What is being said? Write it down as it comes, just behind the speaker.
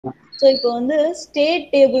So இப்போ வந்து state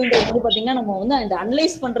டேபிள்ன்றது வந்து பாத்தீங்கன்னா நம்ம வந்து அந்த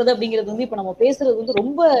அனலைஸ் பண்றது அப்படிங்கிறது வந்து இப்போ நம்ம பேசுறது வந்து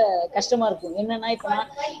ரொம்ப கஷ்டமா இருக்கும். என்னன்னா இப்போ நான்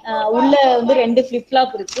உள்ள வந்து 2 ஃபிளிப்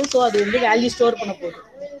ஃப்ளாப் இருக்கு. ஸோ அது வந்து வேல்யூ ஸ்டோர் பண்ண போகுது.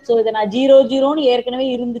 ஸோ இதை நான் 0 0ன்னு ஏற்கனவே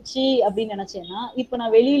இருந்துச்சு அப்படின்னு நினைச்சேன்னா இப்போ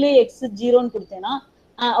நான் வெளியிலே எக்ஸ் 0ன்னு கொடுத்தேன்னா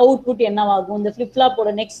அவுட்புட் என்னவாகும், இந்த ஃபிளிப் ஃப்ளாப்போட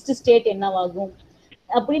நெக்ஸ்ட் ஸ்டேட் என்னவாகும்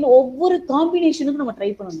அப்படின்னு ஒவ்வொரு காம்பினேஷனுக்கும் நம்ம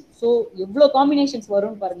ட்ரை பண்ணணும். ஸோ எவ்வளோ காம்பினேஷன்ஸ்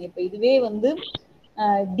வரும்னு பாருங்க. இப்போ இதுவே வந்து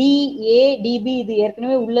டிஏ டிபி இது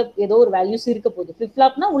ஏற்கனவே உள்ள ஏதோ ஒரு வேல்யூஸ் இருக்க போகுது. ஃபிளிப்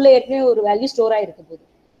ஃப்ளாப்னா உள்ள ஏற்கனவே ஒரு வேல்யூ ஸ்டோர் ஆயிருக்க போகுது.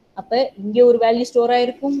 அப்ப இங்க ஒரு வேல்யூ ஸ்டோர்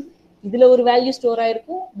ஆயிருக்கும், இதுல ஒரு வேல்யூ ஸ்டோர்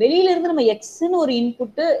ஆயிருக்கும், வெளியில இருந்து நம்ம எக்ஸ்ன்னு ஒரு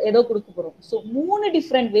இன்புட் ஏதோ கொடுக்க போறோம். ஸோ 3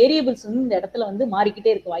 டிஃப்ரெண்ட் வேரியபிள்ஸ் வந்து இந்த இடத்துல வந்து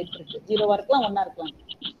மாறிக்கிட்டே இருக்க வாய்ப்பு இருக்கு. 0வா இருக்கலாம், 1ஆ இருக்கலாம்.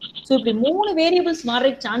 ஸோ இப்படி 3 வேரியபிள்ஸ்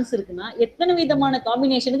மாற சான்ஸ் இருக்குன்னா எத்தனை விதமான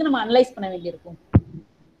காம்பினேஷனுக்கு நம்ம அனலைஸ் பண்ண வேண்டியிருக்கும்?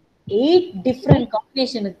 8 டிஃப்ரெண்ட்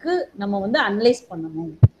காம்பினேஷனுக்கு நம்ம வந்து அனலைஸ்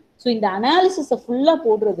பண்ணணும். ஸோ இந்த அனாலிசிஸை ஃபுல்லா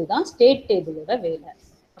போடுறது தான் ஸ்டேட் டேபிளோட வேலை.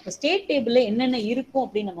 அப்போ ஸ்டேட் டேபிள்ல என்னென்ன இருக்கும்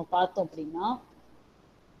அப்படின்னு நம்ம பார்த்தோம் அப்படின்னா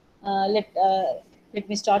let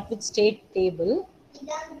me start with state table.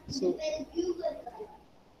 So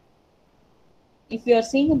if you are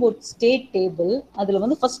seeing about state table, அதுல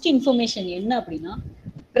வந்து first information என்ன அப்படின்னா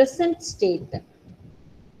present state.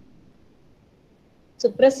 So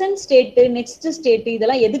present state, next state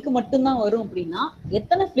இதெல்லாம் எதுக்கு மட்டும்தான் வரும் அப்படின்னா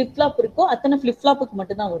எத்தனை ஃபிளிப் ஃப்ளாப் இருக்கோ அத்தனை ஃபிளிப் ஃப்ளாப்புக்கு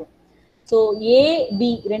மட்டும்தான் வரும். ஸோ ஏபி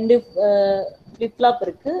 2 ஃபிளிப் ஃப்ளாப்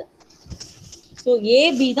இருக்கு. ஸோ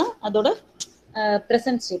ஏபி தான் அதோட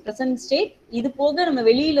ப்ரெசன்ட் ஸ்டேட். ப்ரெசன்ட் ஸ்டேட் இது போக நம்ம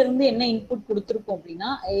வெளியில இருந்து என்ன இன்புட் கொடுத்துருக்கோம்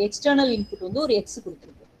அப்படின்னா எக்ஸ்டர்னல் இன்புட் வந்து ஒரு எக்ஸ்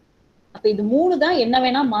கொடுத்துருக்கோம். அப்ப இது 3 தான் என்ன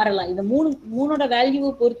வேணா மாறலாம். இந்த மூணோட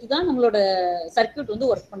வேல்யூவை பொறுத்து தான் நம்மளோட சர்க்கியூட் வந்து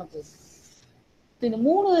ஒர்க் பண்ண போகுது. இந்த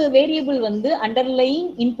 3 வேரியபிள் வந்து அண்டர்லைங்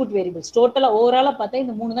இன்புட் வேரியபிள்ஸ். டோட்டலா ஓவராலா பார்த்தா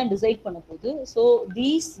இந்த 3 தான் டிசைட் பண்ண போகுது. So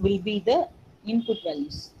these will be the input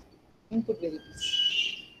values, input variables.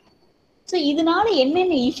 So இதனால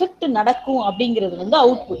என்னென்ன இஃபெக்ட் நடக்கும் அப்படிங்கிறது வந்து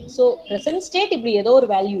அவுட்புட். ஸோ ப்ரெசன்ட் ஸ்டேட் இப்படி ஏதோ ஒரு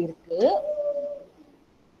வேல்யூ இருக்கு,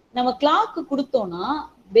 நம்ம கிளாக் கொடுத்தோம்னா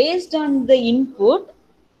based on the input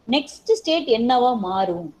next state என்னவா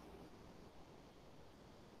மாறும்.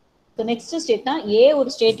 நெக்ஸ்ட் ஸ்டேட்னா ஏ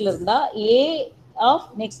ஒரு ஸ்டேட்ல இருந்தா ஏ of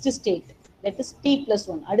next state that is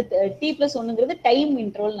t+1. அடுத்து t+1ங்கிறது டைம்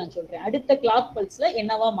இன்டர்வல் நான் சொல்றேன். அடுத்த கிளாக் பல்ஸ்ல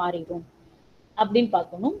என்னவா மாறிடும் அப்படின்னு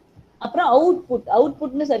பார்க்கணும். அப்புறம்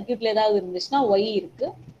அவுட்புட்னு சர்க்கியூட்ல ஏதாவது இருந்துச்சுன்னா ஒய் இருக்கு.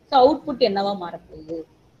 ஸோ அவுட்புட் என்னவா மாறப்போகுது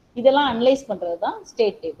இதெல்லாம் அனலைஸ் பண்றது தான்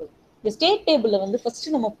ஸ்டேட் டேபிள். இந்த ஸ்டேட் டேபிள்ல வந்து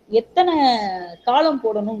ஃபர்ஸ்ட் நம்ம எத்தனை காலம்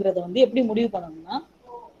போடணுங்கிறத வந்து எப்படி முடிவு பண்ணணும்னா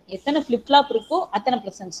எத்தனை ஃபிளிப் ஃப்ளாப் இருக்கோ அத்தனை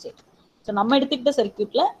ப்ரெசன்ட் ஸ்டேட். ஸோ நம்ம எடுத்துக்கிட்ட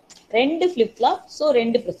சர்க்கியூட்ல 2 flip flop, so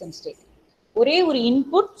 2 present state. ஒரே ஒரு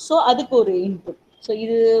இன்புட், ஸோ அதுக்கு ஒரு இன்புட். ஸோ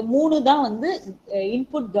இது 3 தான் வந்து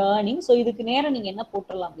இன்புட் கவர்னிங். ஸோ இதுக்கு நேரம் நீங்க என்ன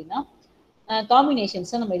போட்டுடலாம் அப்படின்னா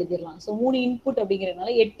காம்பினேஷன்ஸை நம்ம எழுதிடலாம். ஸோ 3 இன்புட் அப்படிங்கிறதுனால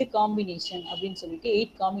 8 காம்பினேஷன் அப்படின்னு சொல்லிட்டு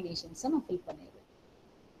 8 காம்பினேஷன்ஸை நான் ஃபில் பண்ணிடுறேன்.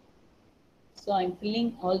 So I am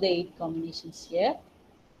filling all the 8 combinations here.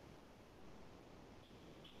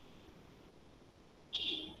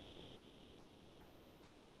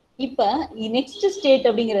 இப்ப நெக்ஸ்ட் ஸ்டேட்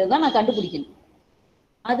அப்படிங்கிறது தான் நான் கண்டுபிடிக்கணும்.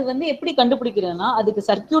 அது வந்து எப்படி கண்டுபிடிக்கிறேன்னா அதுக்கு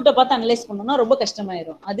சர்க்கியூட்டை பார்த்து அனலைஸ் பண்ணணும்னா ரொம்ப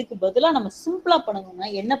கஷ்டமாயிரும். அதுக்கு பதிலாக நம்ம சிம்பிளா பண்ணணும்னா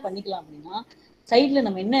என்ன பண்ணிக்கலாம் அப்படின்னா சைட்ல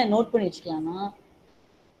நம்ம என்ன நோட் பண்ணி வச்சுக்கலாம்னா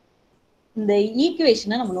இந்த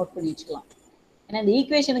ஈக்குவேஷனை நம்ம நோட் பண்ணி வச்சுக்கலாம். ஏன்னா இந்த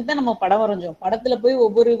ஈக்குவேஷனுக்கு தான் நம்ம படம் வரைஞ்சோம். படத்துல போய்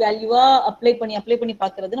ஒவ்வொரு வேல்யூவா அப்ளை பண்ணி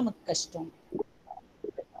பாக்குறது நமக்கு கஷ்டம்.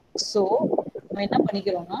 ஸோ நம்ம என்ன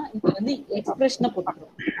பண்ணிக்கிறோம்னா இங்க வந்து எக்ஸ்பிரஷனை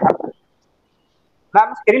போட்டுக்கிறோம்.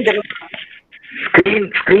 மேம் ஸ்கிரீன் தெரியல,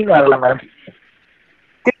 ஸ்கிரீன் வரல மேம்.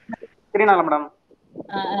 ஸ்கிரீன் ஆகல மேடம்.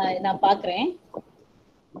 நான் பாக்குறேன்.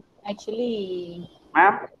 ஆக்சுவலி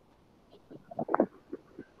மேம்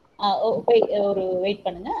ஒரு வெயிட்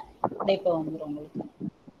பண்ணுங்க, இப்போ வந்துடும் உங்களுக்கு.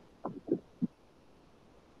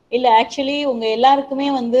 இல்ல ஆக்சுவலி உங்க எல்லாருக்குமே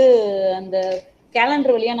வந்து அந்த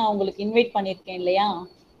கேலண்டர் வழியா நான் உங்களுக்கு இன்வைட் பண்ணிருக்கேன் இல்லையா?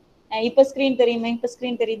 இப்ப ஸ்கிரீன் தெரியுமா? இப்ப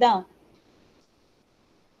ஸ்கிரீன் தெரியுதா?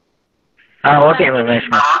 Okay ma'am.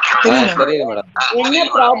 தெரியுது மேடம். என்ன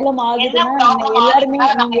ப்ராப்ளம் ஆகுதுன்னா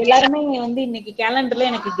நீங்க எல்லாருமே வந்து இன்னைக்கு கேலண்டர்ல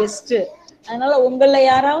எனக்கு கெஸ்ட். அதனால உங்கள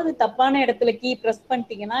யாராவது தப்பான இடத்துல கீ பிரஸ்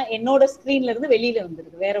பண்ணிட்டீங்கன்னா என்னோட ஸ்கிரீன்ல இருந்து வெளியில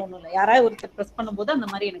வந்துருது. வேற ஒண்ணும் இல்லை. யாராவது ஒருத்தர் பிரஸ் பண்ணும்போது அந்த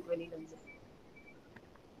மாதிரி எனக்கு வெளியில வந்துருது.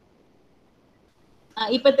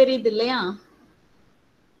 இப்ப தெரியுது இல்லையா?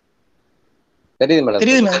 தெரியுது மேடம்.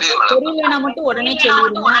 தெரியலனா மட்டும் உடனே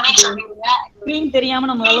சொல்லிடுங்க. ஸ்கிரீன் தெரியாம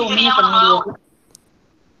நம்மளால ஒண்ணுமே பண்ண முடியாது.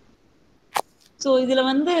 ஸோ இதுல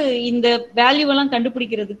வந்து இந்த வேல்யூ எல்லாம்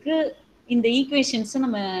கண்டுபிடிக்கிறதுக்கு இந்த ஈக்குவேஷன்ஸ்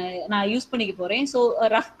நான் யூஸ் பண்ணிக்க போறேன். ஸோ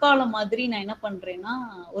ரஃப் காலம் மாதிரி நான் என்ன பண்றேன்னா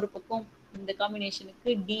ஒரு பக்கம் இந்த காம்பினேஷனுக்கு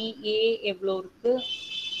டிஏ எவ்வளோ இருக்கு,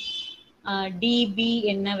 டிபி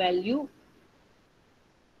என்ன வேல்யூ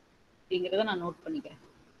அப்படிங்கிறத நான் நோட் பண்ணிக்கிறேன்.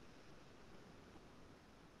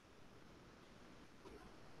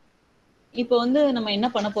 இப்போ வந்து நம்ம என்ன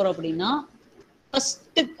பண்ண போறோம் அப்படின்னா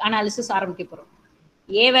ஃபர்ஸ்ட் அனாலிசிஸ் ஆரம்பிக்க போறோம்.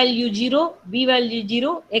 A value 0, B value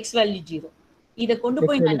 0, X value 0. இத கொண்டு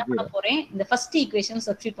போய் நான் என்ன பண்ண போறேன், இந்த ஃபர்ஸ்ட் ஈக்குவேஷன்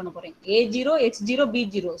சப்ஸ்டிட்யூட் பண்ண போறேன். A0, X0,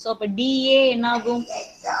 B0. சோ அப்ப DA என்ன ஆகும்?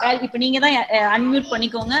 இப்போ நீங்க தான் அன்மியூட்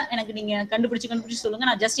பண்ணிக்கோங்க. எனக்கு நீங்க கண்டுபிடிச்சு சொல்லுங்க.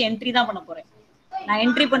 நான் ஜஸ்ட் என்ட்ரி தான் பண்ண போறேன். நான்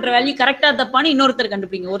என்ட்ரி பண்ற வேல்யூ கரெக்டா தப்பான்னு இன்னொருத்தர்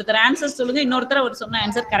கண்டுபிடிங்க. ஒருத்தர் ஆன்சர் சொல்லுங்க, இன்னொருத்தர் அவர் சொன்ன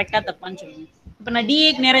ஆன்சர் கரெக்டா தப்பான்னு சொல்லுங்க. இப்போ நான்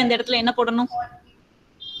DAக்கு நேரா இந்த இடத்துல என்ன போடணும்?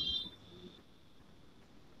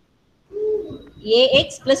 AX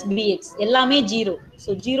plus BX எல்லாமே 0.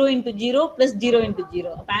 So 0 into 0 plus 0 into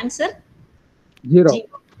 0. அப்ப ஆன்சர் 0.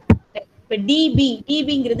 இப்ப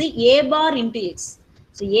DBங்கிறது A bar into X.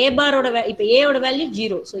 So A bar ஓட இப்ப A ஓட வேல்யூ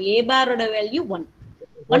 0. So A bar ஓட value 1.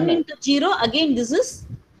 1 into 0 again this is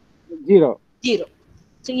 0.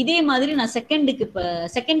 So இதே மாதிரி நான் செகண்ட்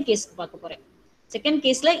கேஸ்க்கு பார்க்க போறேன். செகண்ட்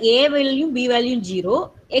கேஸ்ல A value B value 0,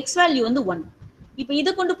 X value வந்து 1. இப்போ இத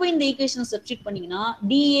கொண்டு போய் இந்த ஈக்குவேஷன் சப்ஸ்டிட்யூட் பண்ணீங்கன்னா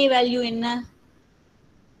DA வேல்யூ என்ன?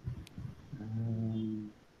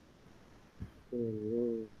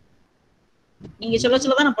 நீங்க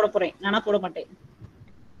சொல்லதான் நான் போட போறேன். நானா போட மாட்டேன்.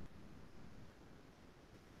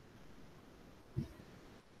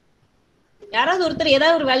 யாராவது ஒருத்தர்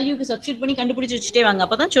ஏதாவது ஒரு வேல்யூக்கு சப்ஸ்டிட்யூட் பண்ணி கண்டுபிடிச்சு வச்சுட்டே வாங்க.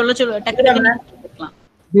 அப்பதான் சொல்ல டக்கு டக்குன்னு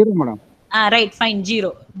 0 madam. Right fine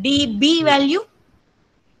 0. DB value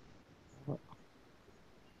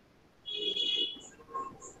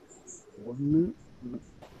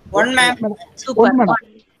 1 ma'am. Super.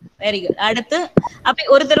 Very good. அடுத்து அப்ப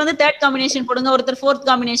ஒருத்தர் வந்து தேர்ட் காம்பினேஷன் போடுங்க, ஒருத்தர் ஃபோர்த்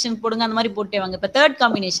காம்பினேஷன் போடுங்க. அந்த மாதிரி போட்டே வாங்க. இப்ப third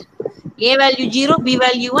combination A value 0, B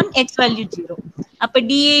value 1, X value 0. அப்ப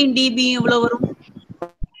DA DB எவ்வளவு வரும்?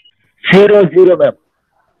 0 0 மேம்.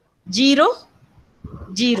 0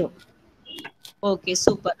 0. Okay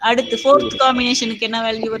super. அடுத்து ஃபோர்த் காம்பினேஷனுக்கு என்ன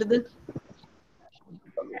வேல்யூ வருது?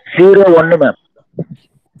 0 1 மேம்.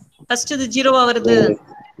 ஃபர்ஸ்ட் இது 0வா வருது.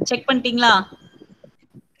 செக் பண்ணிட்டீங்களா?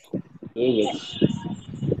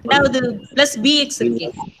 ரெண்டாவது பிளஸ் BX இருக்கு.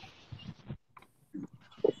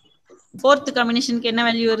 ஃபோர்த் காம்பினேஷனுக்கு என்ன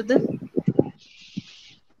வேல்யூ வருது?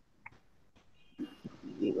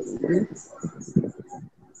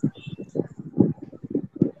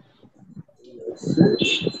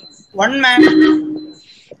 1 மேம்.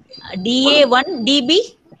 DA 1, DB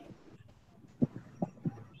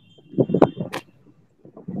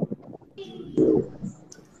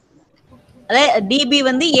அதே DB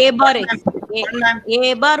வந்து A bar X. A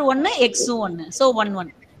bar 1, X 1. So 1 1.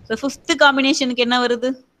 So fifth காம்பினேஷனுக்கு என்ன வருது?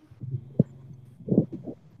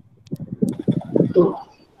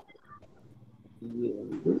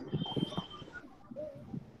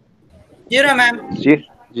 0 மேம்.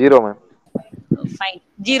 0 மேம். ஃபைன்.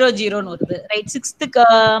 0 0 ன்னு வருது. ரைட். சிக்ஸ்த்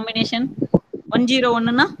காம்பினேஷன் 1 0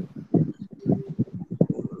 1 னா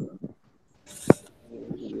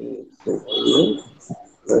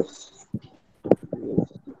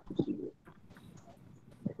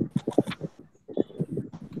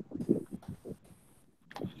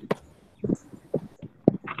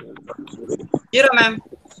 0 மேம்.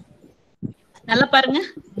 நல்லா பாருங்க.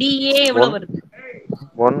 DA எவ்வளவு வருது?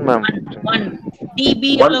 1 மேம். 1. DB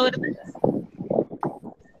எவ்வளவு வருது?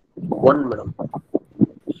 1 மேடம்.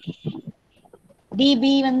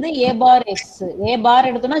 DB வந்து A bar X. A bar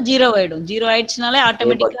எடுத்தோம்னா 0 ஆயிடும். 0 ஆயிடுச்சுனாலே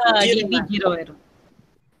ஆட்டோமேட்டிக்கா DB 0 ஆயிடும்.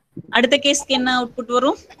 அடுத்த கேஸ்க்கு என்ன அவுட்புட்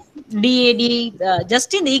வரும்? DAD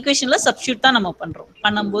ஜஸ்ட் இந்த ஈக்குவேஷன்ல சப்ஸ்டிட்யூட் தான் நம்ம பண்றோம்.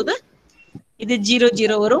 பண்ணும்போது இது 0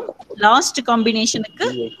 0 வரும். லாஸ்ட் காம்பினேஷனுக்கு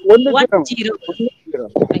 1 0.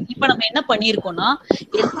 இப்ப நம்ம என்ன பண்ணிருக்கோம்னா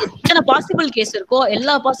எத்தனை பாசிபிள் கேஸ் இருக்கோ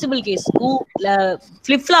எல்லா பாசிபிள் கேஸ்க்கும்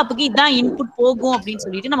ஃபிளிப் ஃப்ளாப்புக்கு இதான் இன்புட் போகும் அப்படின்னு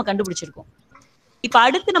சொல்லிட்டு நம்ம கண்டுபிடிச்சிருக்கோம். இப்ப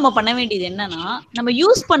அடுத்து நம்ம பண்ண வேண்டியது என்னன்னா நம்ம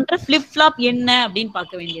யூஸ் பண்ற ஃபிளிப் ஃப்ளாப் என்ன அப்படின்னு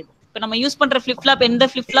பார்க்க வேண்டியது. இப்ப நம்ம யூஸ் பண்ற ஃபிளிப் ஃப்ளாப் எந்த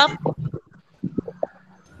flip flop?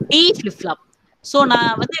 D flip flop. So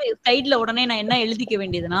நான் வந்து சைடுல உடனே நான் என்ன எழுதிக்க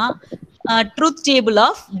வேண்டியதுன்னா truth table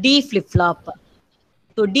of D flip flop.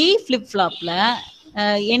 So D flip ஃப்ளாப்ல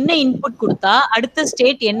என்ன இன்புட் கொடுத்தா அடுத்த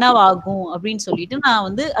ஸ்டேட் என்னவாகும் அப்படின்னு சொல்லிட்டு நான்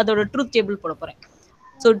வந்து அதோட ட்ரூத் டேபிள் போட போறேன்.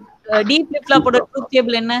 So D flip ஃப்ளாப்போட truth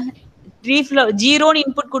table என்ன? 0ன்னு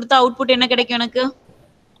இன்புட் கொடுத்தா அவுட்புட் என்ன கிடைக்கும் எனக்கு?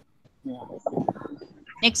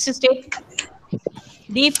 நெக்ஸ்ட் ஸ்டேட்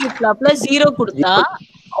D ஃபிளிப் ஃப்ளாப்ல 0 கொடுத்தா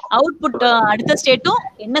அவுட்புட் அடுத்த ஸ்டேட்டும்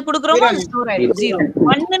என்ன கொடுக்குறோமோ அது ஸ்டோர் ஆயிடும். 0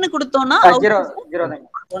 1ன்னு கொடுத்தோம்னா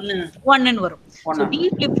 1 ன்னு வரும். சோ D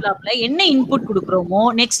ஃபிளிப் ஃப்ளாப்ல என்ன இன்புட் கொடுக்குறோமோ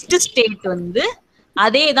நெக்ஸ்ட் ஸ்டேட் வந்து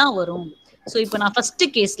அதே தான் வரும். சோ இப்போ நான் ஃபர்ஸ்ட்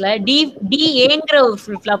கேஸ்ல DAங்கிற ஒரு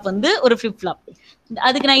ஃபிளிப் ஃப்ளாப் வந்து ஒரு ஃபிளிப் ஃப்ளாப்.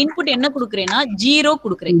 அதுக்கு நான் இன்புட் என்ன கொடுக்குறேன்னா 0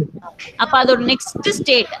 கொடுக்குறேன். அப்ப அதோட next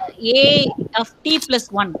state A of T plus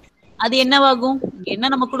 1 அது என்னவாகும்? என்ன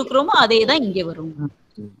நம்ம கொடுக்குறோமோ அதே தான் இங்க வரும்.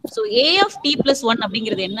 So a of t plus 1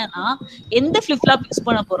 அப்படிங்கிறது என்னன்னா எந்த ஃபிளிப் ஃப்ளாப் யூஸ்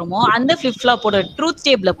பண்ண போறோமோ அந்த ஃபிளிப் ஃப்ளாப்போட ட்ரூத்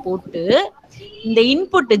டேபிள போட்டு இந்த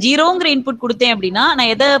இன்புட் ஜீரோங்கிற இன்புட் கொடுத்தேன் அப்படின்னா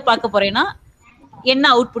நான் எதை பார்க்க போறேன்னா என்ன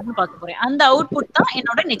அவுட்புட்னு பார்க்க போறேன். அந்த அவுட்புட் தான்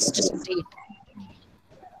என்னோட நெக்ஸ்ட் ஸ்டேட்.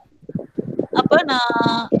 அப்ப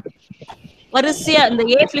நான் வரிசையா இந்த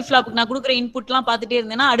ஏ ஃபிளிப் ஃப்ளாப்புக்கு நான் கொடுக்குற இன்புட்லாம் பார்த்துட்டே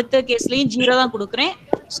இருந்தேன்னா அடுத்த கேஸ்லயும் ஜீரோ தான் கொடுக்குறேன்.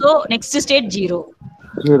 So next state zero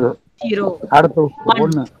zero அடுத்து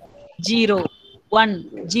 1 ஜீரோ 1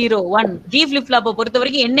 0 1 டி ஃபிளிப் ஃப்ளாப்பை பொறுத்த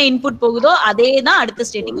வரைக்கும் என்ன இன்புட் போகுதோ அதே தான் அடுத்த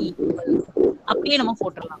ஸ்டேட்டுக்கு ஈக்குவல். அப்படியே நம்ம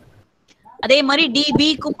போட்டுடலாம். அதே மாதிரி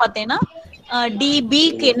டிபிக்கும் பார்த்தேன்னா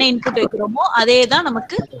டிபிக்கு என்ன இன்புட் வைக்கிறோமோ அதே தான்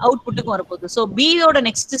நமக்கு அவுட்புட்டுக்கும் வரப்போகுது. ஸோ பியோட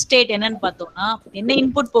நெக்ஸ்ட் ஸ்டேட் என்னன்னு பார்த்தோம்னா என்ன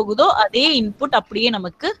இன்புட் போகுதோ அதே இன்புட் அப்படியே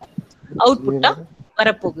நமக்கு அவுட்புட்டா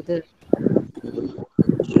வரப்போகுது.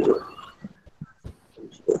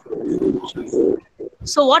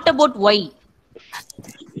 So what about Y?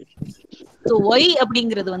 So Y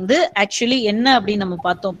அப்படிங்கிறது வந்து ஆக்சுவலி என்ன அப்படின்னு நம்ம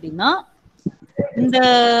பார்த்தோம் அப்படின்னா இந்த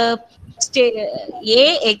A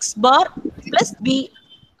X bar plus B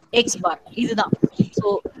X பார் இதுதான். ஸோ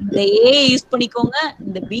இந்த ஏ யூஸ் பண்ணிக்கோங்க,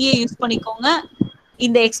 இந்த பிஏ யூஸ் பண்ணிக்கோங்க,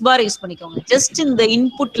 இந்த எக்ஸ் பார் யூஸ் பண்ணிக்கோங்க. ஜஸ்ட் இந்த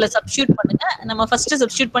இன்புட்ல சப்ஸ்டியூட் பண்ணுங்க. நம்ம ஃபர்ஸ்ட்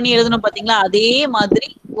சப்ஸ்டியூட் பண்ணி எழுதணும் பாத்தீங்களா, அதே மாதிரி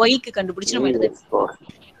ஒய்க்கு கண்டுபிடிச்சு நம்ம எழுதணும்.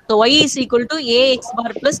 So Y is equal to A X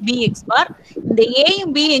bar plus B X பார். இந்த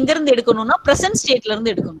ஏயும் பி எங்க இருந்து எடுக்கணும்னா பிரசன்ட் ஸ்டேட்ல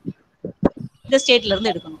இருந்து எடுக்கணும். இந்த ஸ்டேட்ல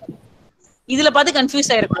இருந்து எடுக்கணும். இதுல பார்த்து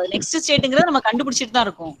கன்ஃபியூஸ் ஆயிடக்கூடாது. நெக்ஸ்ட் ஸ்டேட்டுங்கிறத நம்ம கண்டுபிடிச்சிட்டு தான்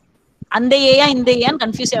இருக்கோம். அந்த ஏயா இந்த ஏன்னு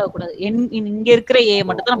கன்ஃபியூஸ் ஆகக்கூடாது. இங்க இருக்கிற ஏ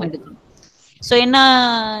மட்டும் தான் நம்ம எடுக்கணும். சோ என்ன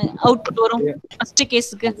அவுட்புட் வரும் ஃபர்ஸ்ட்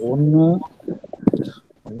கேஸ்க்கு? 1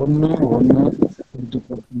 1 1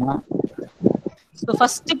 போட்டுனா சோ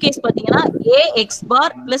ஃபர்ஸ்ட் கேஸ் பாத்தீங்கன்னா a x bar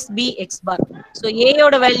plus b x bar. So a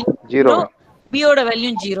யோட வேல்யூ 0, b யோட வேல்யூ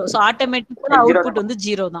 0. சோ ஆட்டோமேட்டிக்கா அவுட்புட் வந்து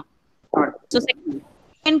 0 தான். சோ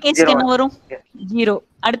செகண்ட் கேஸ்க்கு என்ன வரும்? 0.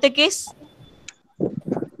 அடுத்த கேஸ்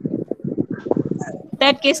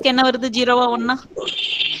தேர்ட் கேஸ்க்கு என்ன வருது? 0வா 1ஆ?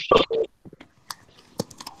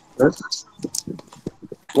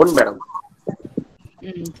 1 மேடம்.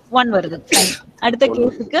 1 வருது. அடுத்த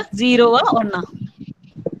கேஸ்க்கு 0வா 1ஆ?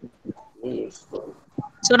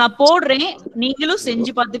 சோ நான் போடுறேன், நீங்களும்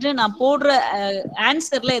செஞ்சு பார்த்துட்டு நான் போடுற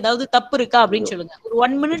ஆன்சர்ல ஏதாவது தப்பு இருக்கா அப்படின்னு சொல்லுங்க. ஒரு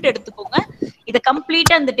 1 மினிட் எடுத்துக்கோங்க. இத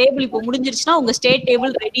கம்ப்ளீட்டா அந்த டேபிள் இப்போ முடிஞ்சிருச்சுன்னா உங்க ஸ்டேட்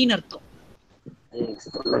டேபிள் ரெடின்னு அர்த்தம்.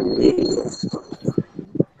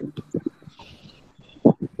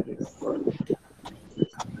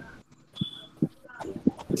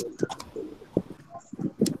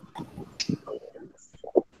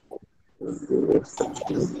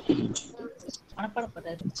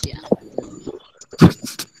 பணப்படப்படாச்சியா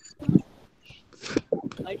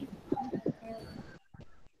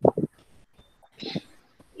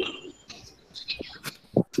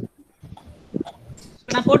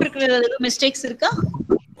நான் போட்டிருக்கிறது மிஸ்டேக்ஸ் இருக்கா?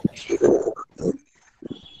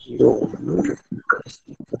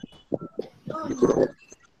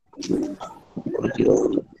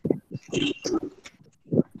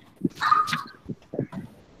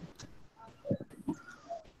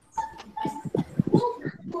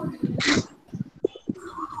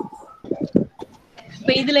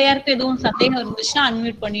 இப்ப இதுல யாருக்கு எதுவும் சந்தேகம் இருந்துச்சுன்னா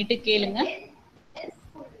அன்மியூட் பண்ணிட்டு கேளுங்க.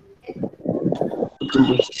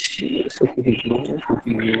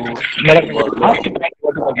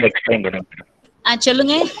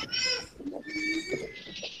 சொல்லுங்க.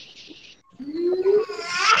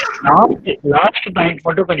 லாஸ்ட் பாயிண்ட்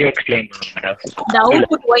மட்டும் கொஞ்சம் எக்ஸ்பிளைன் பண்ணுங்க மேடம். இந்த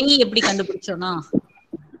அவுட்புட் y எப்படி கண்டுபிடிச்சோம்னா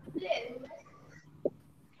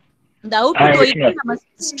இந்த அவுட்புட் y நம்ம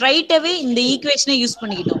ஸ்ட்ரைட் அவே இந்த ஈக்குவேஷனை யூஸ்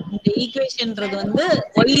பண்ணிக்கிட்டோம். இந்த ஈக்குவேஷன்ன்றது வந்து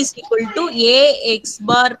y is equal to ax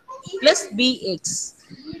bar plus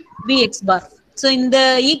bx bar. So இந்த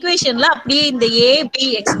ஈக்குவேஷன்ல அப்படியே இந்த a b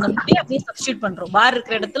x அப்படியே சப்ஸ்டிட்யூட் பண்றோம். பார்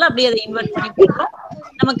இருக்கிற இடத்துல அப்படியே அதை இன்வெர்ட் பண்ணி போடுறோம்.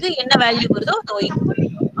 நமக்கு என்ன வேல்யூ வருதோ அது y.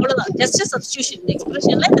 அவ்வளவுதான். Just substitution. இந்த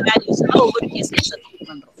எக்ஸ்பிரஷன்ல இந்த வேல்யூஸ் எல்லாம் ஒவ்வொரு கேஸ்லயும் சப்ஸ்டிட்யூட்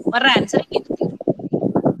பண்றோம். வர்ற ஆன்சர் இங்க இருக்கு.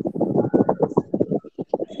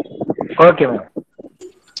 Okay ma'am.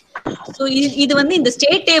 சோ இது வந்து இந்த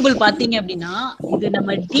ஸ்டேட் டேபிள் பாத்தீங்க அப்படின்னா இது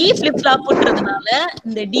நம்ம டி ஃபிளிப் ஃப்ளாப்ன்றதுனால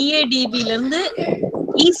இந்த DADB ல இருந்து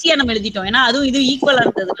ஈஸியா நம்ம எழுதிட்டோம். ஏன்னா அதுவும் இது ஈக்குவலா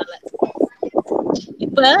இருந்ததுனால.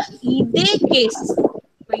 இப்ப இதே கேஸ்,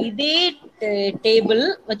 இப்ப இதே டேபிள்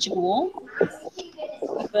வச்சுக்குவோம்.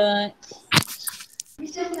 இப்ப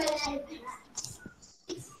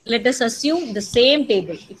let us assume the same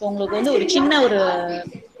table. இப்போ உங்களுக்கு வந்து ஒரு சின்ன ஒரு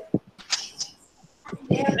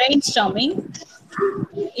brainstorming.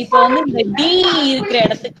 இப்போ வந்து இந்த D இருக்கிற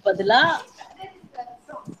இடத்துக்கு பதிலா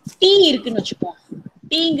T இருக்குன்னு வச்சுப்போம்.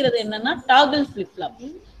 Tங்கிறது என்னன்னா toggle flip flop.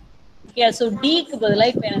 Okay, so Dக்கு பதிலா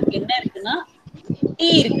இப்போ எனக்கு என்ன இருக்குன்னா T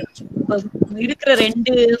இருக்கு. இப்போ இருக்கிற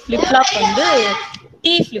ரெண்டு ஃபிளிப் ஃப்ளாப் வந்து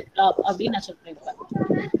டி ஃபிளிப் ஃப்ளாப் அப்படின்னு நான் சொல்றேன்.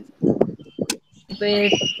 இப்ப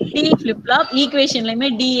டி ஃபிளிப் ஃப்ளாப் ஈக்குவேஷன்லயுமே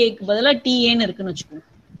டிஏக்கு பதிலா டிஏன்னு இருக்குன்னு வச்சுக்கோங்க.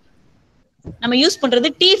 நம்ம யூஸ் பண்றது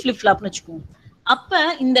டி ஃபிளிப் ஃப்ளாப்னு வச்சுக்கோங்க. அப்ப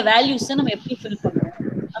இந்த வேல்யூஸை நம்ம எப்படி ஃபில் பண்றோம்?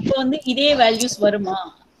 அப்ப வந்து இதே வேல்யூஸ் வருமா?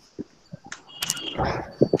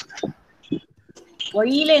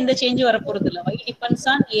 ஒய்ல எந்த சேஞ்சும் வர போறது இல்ல. ஒய் டிபெண்ட்ஸ்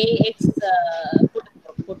ஆன் ஏஎக்ஸ்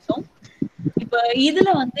போட்டோம். இப்ப இதுல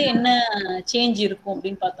வந்து என்ன சேஞ்ச் இருக்கும்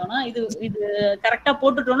அப்படின்னு பார்த்தோம்னா, இது கரெக்டா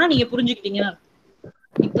போட்டுட்டோம்னா நீங்க புரிஞ்சுக்கிட்டீங்கன்னா,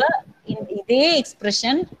 இப்ப இதே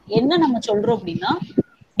எக்ஸ்பிரஷன் என்ன நம்ம சொல்றோம் அப்படின்னா,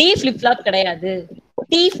 டி ஃபிளிப் ஃப்ளாப் கிடையாது,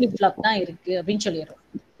 டி ஃபிளிப் ஃப்ளாப் தான் இருக்கு அப்படின்னு சொல்லிடுறோம்.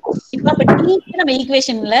 இப்ப அப்ப டீக்கு நம்ம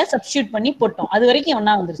ஈக்குவேஷன்ல சப்ஸ்டியூட் பண்ணி போட்டோம். அது வரைக்கும்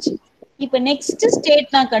ஒண்ணா வந்துருச்சு. இப்ப நெக்ஸ்ட்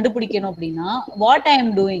ஸ்டேட் நான் கண்டுபிடிக்கணும் அப்படின்னா, what I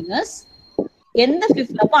am doing is, எந்த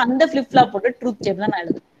ஃபிளிப் ஃப்ளாப்போ அந்த ஃபிளிப் ஃப்ளாப்போட ட்ரூத் டேபிள் தான் நான்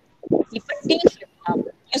எழுதுறேன். இப்ப டி ஃபிளிப் ஃப்ளாப்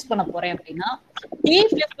யூஸ் பண்ண போறேன் அப்படின்னா, டி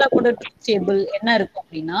ஃபிளிப் ஃப்ளாப்போட ட்ரூத் டேபிள் என்ன இருக்கும்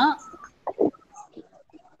அப்படின்னா,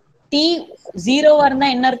 டி 0வா இருந்தா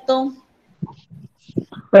என்ன அர்த்தம்?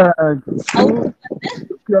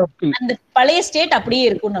 அந்த பழைய ஸ்டேட் அப்படியே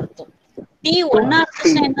இருக்கும்னு அர்த்தம். டி 1ஆ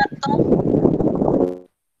இருந்துச்சுன்னா என்ன அர்த்தம்?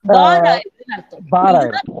 பார் ஆயிருக்குன்னு அர்த்தம்.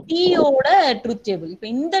 இதுதான் டீயோட ட்ரூத் டேபிள். இப்ப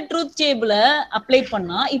இந்த ட்ரூத் டேபிள அப்ளை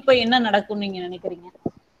பண்ணா இப்ப என்ன நடக்கும் நீங்க நினைக்கிறீங்க?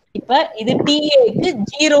 இப்ப இது டிஏக்கு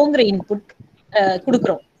 0ங்கிற இன்புட்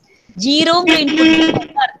கொடுக்குறோம். 0ங்கிற இன்புட்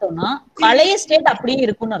என்ன அர்த்தம்னா பழைய ஸ்டேட் அப்படியே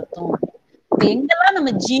இருக்கும்னு அர்த்தம். இப்ப எங்கெல்லாம்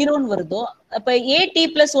நம்ம 0ன்னு வருதோ, அப்ப ஏடி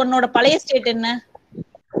பிளஸ் 1ஓட பழைய ஸ்டேட் என்ன?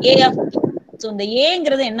 ஏ ஆஃப் டி. சோ இந்த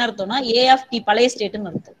ஏங்கிறது என்ன அர்த்தம்னா ஏ ஆஃப் டி பழைய ஸ்டேட்னு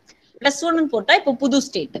அர்த்தம். பிளஸ் 1 போட்டா இப்ப புது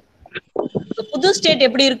ஸ்டேட். புது ஸ்டேட்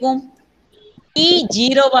எப்படி இருக்கும்? டி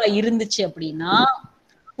 0வா இருந்துச்சு அப்படின்னா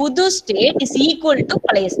புது ஸ்டேட் இஸ் ஈக்குவல் டு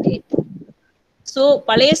பழைய ஸ்டேட். சோ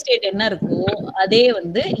பழைய ஸ்டேட் என்ன இருக்கோ அதே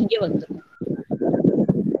வந்து இங்க வந்துடும்.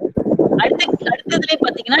 அடுத்ததுல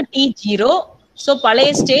பாத்தீங்கன்னா டி 0, சோ பழைய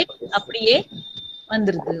ஸ்டேட் அப்படியே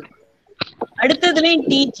வந்துருது. அடுத்ததுலயும்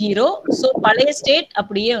டி 0, சோ பழைய ஸ்டேட்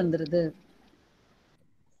அப்படியே வந்துருது.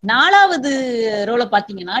 4வது ரோல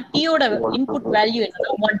பாத்தீங்கன்னா டீயோட இன்புட் வேல்யூ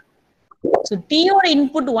என்னன்னா 1. சோ டீயோட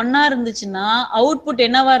இன்புட் 1ஆ இருந்துச்சுன்னா அவுட்புட்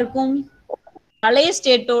என்னவா இருக்கும்? பழைய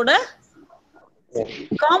ஸ்டேட்டோட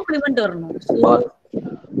காம்ப்ளிமெண்ட் வரணும். சோ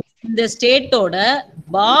இந்த ஸ்டேட்டோட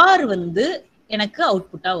பார் வந்து எனக்கு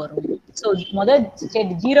அவுட்புட்டா வரும். சோ முதல்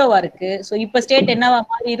ஸ்டேட் 0வா இருக்கு. சோ இப்ப ஸ்டேட் என்னவா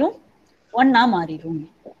மாறிடும்? 1ஆ மாறிடும்.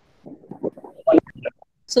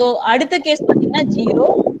 சோ அடுத்த கேஸ் பாத்தீங்கன்னா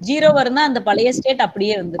 0 வரும்னா அந்த பழைய ஸ்டேட்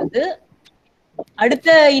அப்படியே வந்துருது. அடுத்த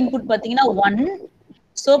இன்புட் பாத்தீங்கன்னா 1.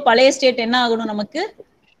 சோ பழைய ஸ்டேட் என்ன ஆகணும்? நமக்கு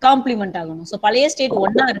காம்ப்ளிமெண்ட் ஆகணும். சோ பழைய ஸ்டேட்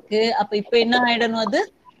 1ஆ இருக்கு. அப்ப இப்ப என்ன ஆயிடணும்? அது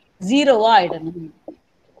 0வா ஆயிடணும்.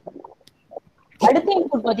 அடுத்த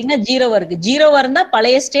இன்புட் பாத்தீங்கன்னா 0வா இருக்கு. 0வா இருந்தா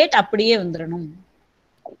பழைய ஸ்டேட் அப்படியே வந்துடணும்.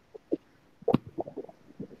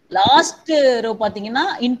 லாஸ்ட் ரோ பாத்தீங்கன்னா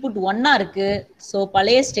இன்புட் 1ஆ இருக்கு. சோ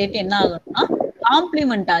பழைய ஸ்டேட் என்ன ஆகணும்னா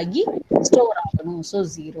காம்ப்ளிமெண்ட் ஆகி ஸ்டோர் ஆகணும். சோ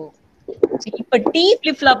 0. இப்ப டி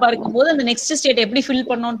ஃபிளிப் ஃப்ளாப்பா இருக்கும்போது அந்த நெக்ஸ்ட் ஸ்டேட் எப்படி ஃபில்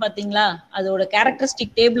பண்ணோம்னு பாத்தீங்களா? அதோட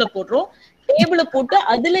கேரக்டரிஸ்டிக் டேபிள போடுறோம். டேபிள போட்டு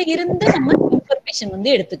அதுல இருந்து நம்ம இன்ஃபர்மேஷன் வந்து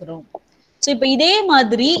எடுத்துக்கிறோம். சோ இப்ப இதே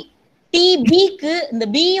மாதிரி டி பிக்கு இந்த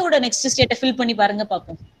பியோட நெக்ஸ்ட் ஸ்டேட்டை ஃபில் பண்ணி பாருங்க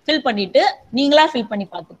பாப்போம். ஃபில் பண்ணிட்டு நீங்களா ஃபில் பண்ணி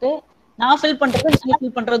பார்த்துட்டு நான் ஃபில் பண்றதும் நீங்க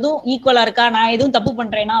ஃபில் பண்றதும் ஈக்குவலா இருக்கா, நான் எதுவும் தப்பு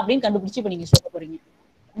பண்றேனா அப்படின்னு கண்டுபிடிச்சு இப்ப நீங்க சொல்ல போறீங்க.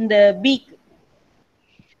 இந்த பிக்கு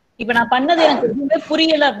இப்ப நான் பண்ணது எனக்கு எதுவுமே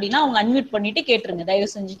புரியல அப்படின்னா அவங்க அன்மியூட் பண்ணிட்டு கேட்டுருங்க,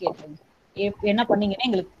 தயவு செஞ்சு கேட்டுருங்க. என்ன பண்ணீங்கன்னா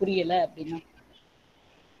எங்களுக்கு புரியல அப்படின்னா.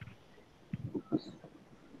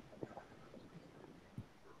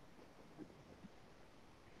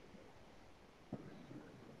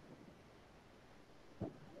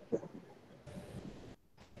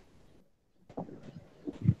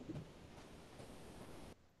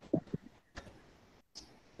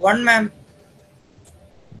 One ma'am.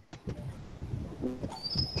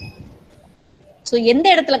 சோ எந்த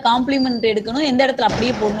இடத்துல காம்ப்ளிமெண்ட் எடுக்கணும், எந்த இடத்துல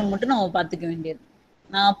அப்படியே போடணும்னு மட்டும் நம்ம பாத்துக்க வேண்டியது.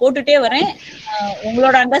 நான் போட்டுட்டே வரேன்.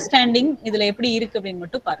 உங்களோட அண்டர்ஸ்டாண்டிங் இதுல எப்படி இருக்கு அப்படின்னு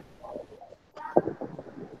மட்டும் பாருங்க.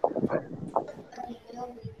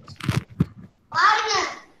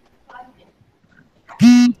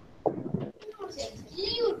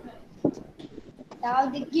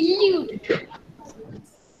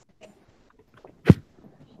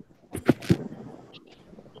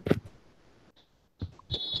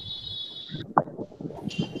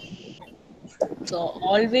 So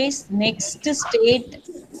always next state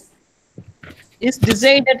is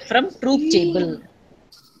decided from truth table.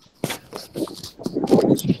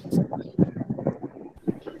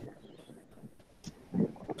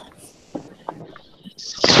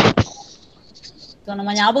 So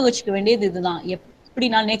நம்ம ஞாபகம் வச்சுக்க வேண்டியது இதுதான். எப்படி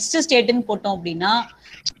நான் நெக்ஸ்ட் ஸ்டேட்னு போட்டோம் அப்படின்னா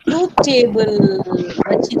ட்ரூத் டேபிள்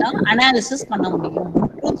வச்சுதான் அனாலிசிஸ் பண்ண முடியும்.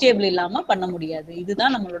 ட்ரூத் டேபிள் இல்லாம பண்ண முடியாது.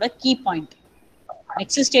 இதுதான் நம்மளோட கீ பாயிண்ட்.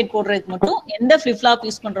 நெக்ஸ்ட் ஸ்டேட் போடுறதுக்கு மட்டும் எந்த ஃபிளிப் ஃப்ளாப்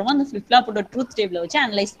யூஸ் பண்றோமோ அந்த ஃபிளிப் ஃப்ளாப்போட ட்ரூத் டேபிளை வச்சு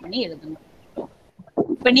அனலைஸ் பண்ணி எழுதணும்.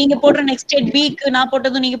 இப்ப நீங்க போடுற நெக்ஸ்ட் ஸ்டேட் பிக்கு நான்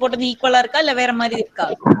போட்டதும் நீங்க போட்டதும் ஈக்குவலா இருக்கா இல்ல வேற மாதிரி இருக்கா?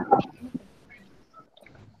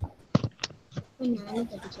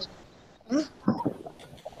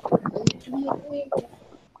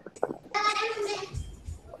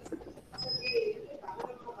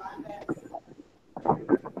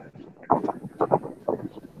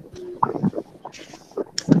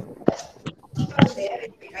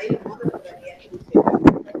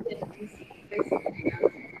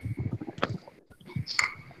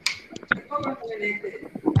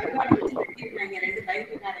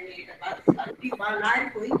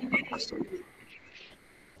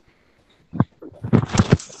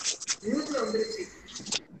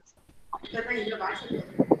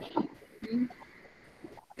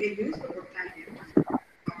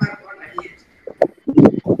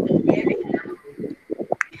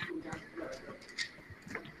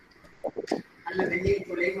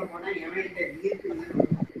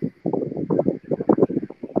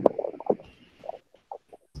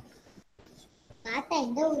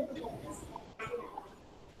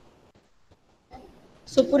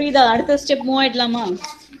 சோ புரியுதா? அடுத்த ஸ்டெப் மூவ் ஆயிடலாமா?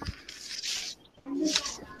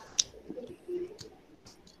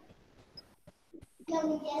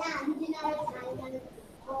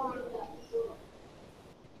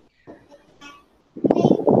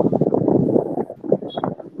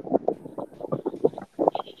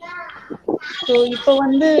 சோ இப்போ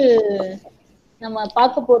வந்து நம்ம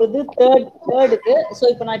பார்க்க போறது தேர்டுக்கு. சோ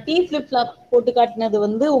இப்போ நான் டி ஃபிளிப் ஃப்ளாப் போட்டு காட்டினது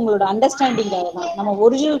வந்து உங்களோட அண்டர்ஸ்டாண்டிங்காக தான். நம்ம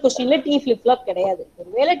ஒரிஜினல் கொஸ்டின்ல டி ஃபிளிப் ஃப்ளாப் கிடையாது.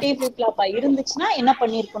 ஒருவேளை டி ஃபிளிப் ஃப்ளாப்பா இருந்துச்சுன்னா என்ன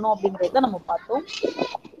பண்ணிருக்கணும் அப்படிங்கறத நம்ம பார்த்தோம்.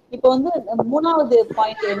 இப்போ வந்து மூணாவது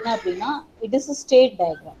பாயிண்ட் என்ன அப்படின்னா it is state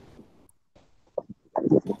diagram.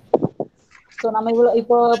 So நம்ம இவ்வளோ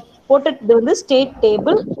இப்போ போட்டது வந்து ஸ்டேட்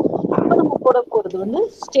டேபிள். இப்போ நம்ம போட போறது வந்து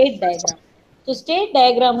ஸ்டேட் டயக்ராம். ஸோ ஸ்டேட்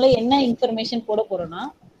டயக்ராம்ல என்ன இன்ஃபர்மேஷன் போட போறோம்னா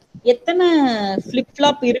எத்தனை ஃபிளிப்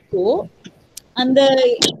ஃப்ளாப் இருக்கோ அந்த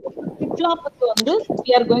ஃபிளிப் ஃப்ளாப்புக்கு வந்து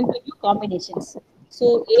we are going to give combinations. So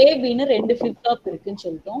ஏபின்னு 2 flip flop இருக்குன்னு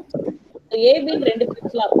சொல்லிட்டோம். So ஏபின்னு 2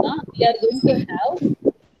 flip ஃப்ளாப்னா we are going to have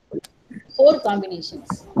 4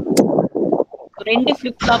 combinations. 2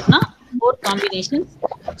 flip ஃப்ளாப்னா 4 combinations.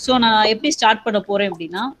 So நான் எப்படி ஸ்டார்ட் பண்ண போறேன்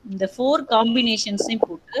அப்படின்னா இந்த 4 காம்பினேஷன்ஸையும்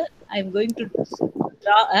போட்டு I am going to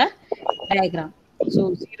draw a diagram. So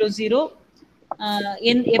 0 0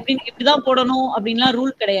 எப்படி இப்படிதான் போடணும் அப்படின்லாம்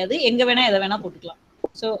ரூல் கிடையாது. எங்க வேணா எதை வேணா போட்டுக்கலாம்.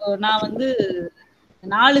 ஸோ நான் வந்து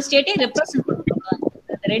 4 ஸ்டேட்டை ரெப்ரசென்ட் பண்ணுறோம்.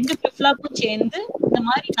 இந்த 2 ஃபிளிப் ஃப்ளாப்பும் சேர்ந்து இந்த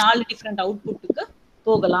மாதிரி 4 டிஃப்ரெண்ட் அவுட்புட்டுக்கு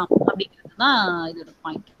போகலாம் அப்படிங்கிறது தான் இதோட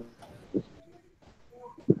பாயிண்ட்.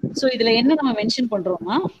 ஸோ இதுல என்ன நம்ம மென்ஷன்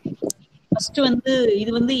பண்றோம்னா ஃபர்ஸ்ட் வந்து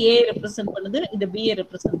இது வந்து ஏ ரெப்ரசென்ட் பண்ணுது, இது பி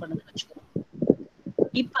ரெப்ரசென்ட் பண்ணுதுன்னு வச்சுக்கோங்க.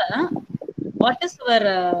 இப்ப what is your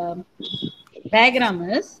diagram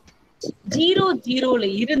is 0 0ல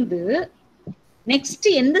இருந்து நெக்ஸ்ட்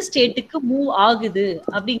எந்த ஸ்டேட்டுக்கு மூவ் ஆகுது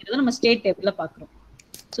அப்படிங்கறத நம்ம ஸ்டேட் டேபிள்ல பாக்குறோம்.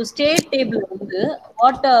 ஸோ ஸ்டேட் டேபிள் வந்து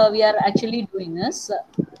what we are actually doing is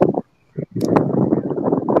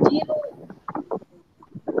 0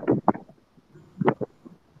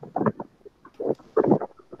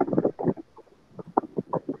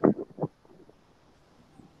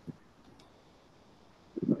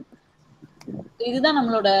 இதுதான்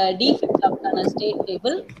நம்மளோட D flip ஃப்ளாப்கான state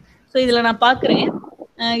table. So இதுல நான் பாக்குறேன்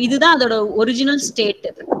இதுதான் அதோட ஒரிஜினல் ஸ்டேட்.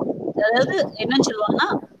 அதாவது என்னன்னு சொல்லுவாங்கன்னா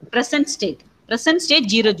பிரசன்ட் ஸ்டேட்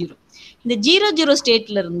 0 0. இந்த 0 0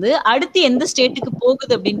 ஸ்டேட்ல இருந்து அடுத்து எந்த ஸ்டேட்டுக்கு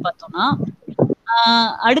போகுது அப்படின்னு பார்த்தோம்னா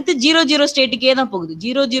அடுத்து 0 0 ஸ்டேட்டுக்கே தான் போகுது.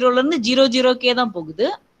 0 0ல இருந்து 0 0க்கே தான் போகுது.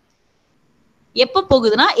 எப்ப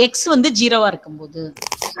போகுதுன்னா எக்ஸ் வந்து 0வா இருக்கும்போது.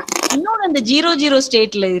 இன்னொன்னு அந்த 0 0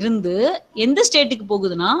 ஸ்டேட்ல இருந்து எந்த ஸ்டேட்டுக்கு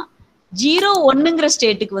போகுதுன்னா 0 1ங்கிற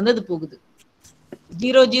ஸ்டேட்டுக்கு வந்து அது போகுது.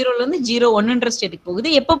 0 0ல இருந்து 0 1ன்ற ஸ்டேட்டுக்கு போகுது.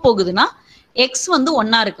 எப்ப போகுதுன்னா எக்ஸ் வந்து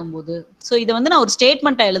 1ஆ இருக்கும்போது. ஸோ இதை வந்து நான் ஒரு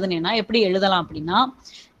ஸ்டேட்மெண்ட்டா எழுதுனேன்னா எப்படி எழுதலாம் அப்படின்னா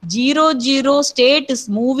 0 0 state is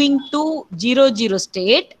moving to 0 0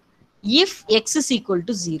 state if x is equal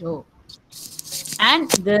to 0 and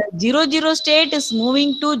the 0 0 state is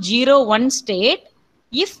moving to 0 1 state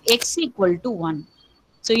if x equal to 1.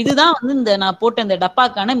 So இதுதான் வந்து இந்த நான் போட்ட இந்த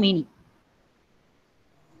டப்பாக்கான மீனிங்.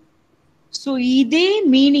 ஸோ இதே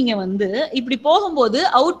மீனிங்கை வந்து இப்படி போகும்போது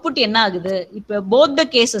அவுட்புட் என்ன ஆகுது? இப்போ both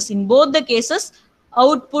the cases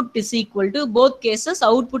output is equal to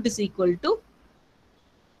output is equal to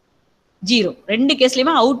 0. 2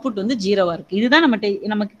 கேஸ்லயுமே output வந்து 0வா இருக்கு. இதுதான்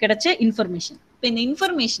நமக்கு கிடைச்ச இன்ஃபர்மேஷன். இப்போ இந்த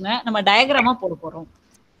இன்ஃபர்மேஷனை நம்ம டயக்ராமா போட போறோம்.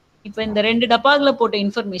 இப்போ இந்த 2 டப்பாக்களை போட்ட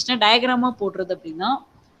இன்ஃபர்மேஷனை டயக்ராமா போடுறது அப்படின்னா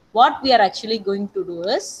what we are actually going to two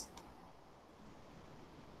is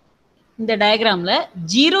இந்த டயக்ராம்ல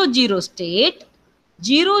 0 ஸ்டேட்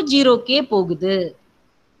 0 போகுது.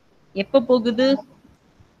 எப்ப போகுது?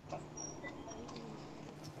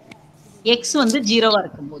 எக்ஸ் வந்து 0வா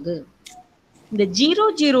இருக்கும்போது. இந்த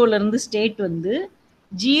 0 இருந்து ஸ்டேட் வந்து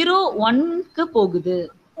 0 போகுது.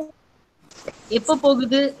 எப்ப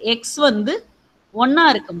போகுது? எக்ஸ் வந்து 1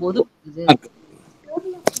 இருக்கும்போது போகுது.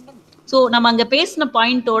 சோ நம்ம அங்க பேசின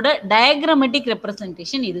பாயிண்டோட டயக்ராமேட்டிக்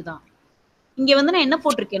ரெப்ரசன்டேஷன் இதுதான். இங்க வந்து நான் என்ன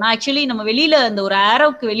போட்டிருக்கேன், ஆக்சுவலி நம்ம வெளியில அந்த ஒரு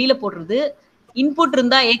ஆரோக்கு வெளியில போடுறது இன்புட்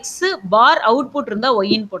இருந்தா எக்ஸ் பார் அவுட்புட் இருந்தா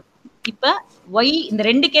ஒய்ன்னு போட்டோம். இப்ப ஒய் இந்த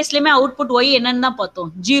ரெண்டு கேஸ்லயுமே அவுட்புட் ஒய் என்னன்னு தான் பார்த்தோம்,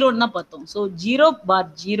 0ன்னு தான் பார்த்தோம். ஸோ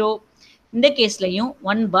 0 இந்த கேஸ்லயும்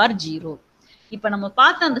 1 இப்ப நம்ம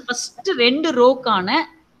பார்த்த அந்த ஃபர்ஸ்ட் 2 ரோக்கான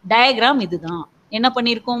டயக்ராம் இதுதான். என்ன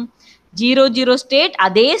பண்ணிருக்கோம்? 0 ஸ்டேட்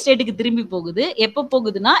அதே ஸ்டேட்டுக்கு திரும்பி போகுது. எப்ப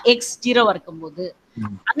போகுதுன்னா எக்ஸ் 0வா இருக்கும்போது.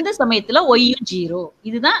 அந்த சமயத்துல ஒய்யும் 0.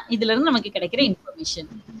 இதுதான் இதுல இருந்து நமக்கு கிடைக்கிற இன்ஃபர்மேஷன்.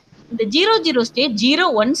 இந்த 0 ஸ்டேட்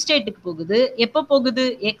 01 ஸ்டேட்டுக்கு போகுது. எப்ப போகுது?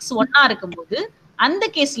 எக்ஸ் 1 இருக்கும்போது. அந்த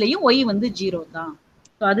கேஸ்லயும் ஒய் வந்து 0 தான்.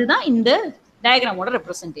 ஸோ அதுதான் இந்த டயக்ராமோட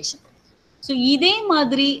ரெப்ரசன்டேஷன். ஸோ இதே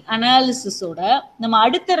மாதிரி அனாலிசிஸோட நம்ம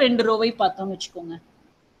அடுத்த 2 ரோவை பார்த்தோம்னு வச்சுக்கோங்க.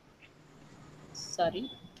 சாரி,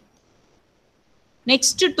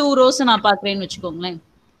 நெக்ஸ்ட் 2 ரோஸ் நான் பார்க்குறேன்னு வச்சுக்கோங்களேன்.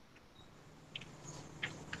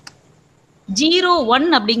 01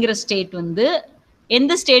 அப்படிங்கிற ஸ்டேட் வந்து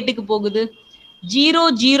எந்த ஸ்டேட்டுக்கு போகுது?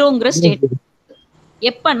 00ங்கிற ஸ்டேட்.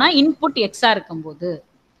 எப்பனா இன்புட் எக்ஸா இருக்கும்போது.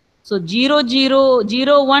 So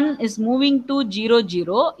 01 is moving to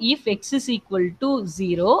 00 if x is equal to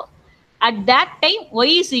 0. At that time y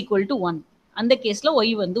is equal to 1. அந்த கேஸ்ல y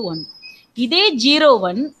வந்து 1. இதே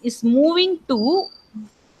 01 is moving to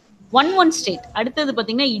 11 ஸ்டேட். அடுத்தது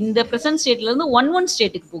பாத்தீங்கன்னா இந்த பிரசன்ட் ஸ்டேட்ல இருந்து 11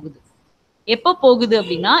 ஸ்டேட்டுக்கு போகுது. எப்ப போகுது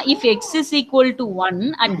அப்படின்னா if x is equal to 1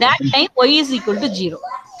 at that time y is equal to 0.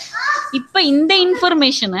 இப்ப இந்த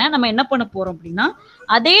இன்ஃபர்மேஷனை நம்ம என்ன பண்ண போறோம் அப்படின்னா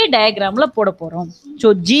அதே டயக்ராம்ல போட போறோம். ஸோ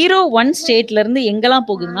 01 ஸ்டேட்ல இருந்து எங்கெல்லாம்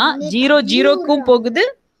போகுதுன்னா 00க்கும் போகுது,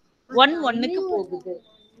 11க்கு போகுது.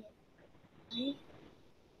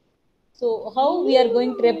 So how we are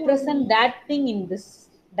going to represent that thing in this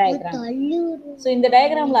diagram? So இந்த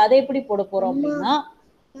டயக்ராம்ல அதை எப்படி போட போறோம் அப்படின்னா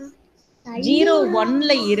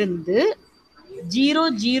 01ல இருந்து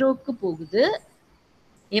 00க்கு போகுது.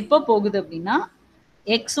 எப்ப போகுது அப்படின்னா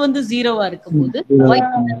எக்ஸ் வந்து 0வா இருக்கும்போது y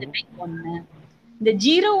வந்து 1. இந்த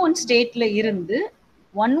 01 ஸ்டேட்ல இருந்து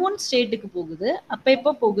 11 ஸ்டேட்டுக்கு போகுது. அப்ப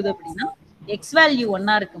எப்ப போகுது அப்படின்னா எக்ஸ் வேல்யூ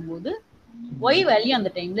 1 இருக்கும்போது ஒய் வேல்யூ அந்த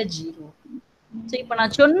டைம்ல 0. ஸோ இப்போ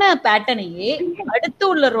நான் சொன்ன பேட்டர்னையே அடுத்து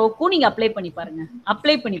உள்ள ரோக்கும் நீங்க அப்ளை பண்ணி பாருங்க.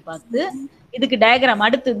 அப்ளை பண்ணி பார்த்து இதுக்கு டயக்ராம்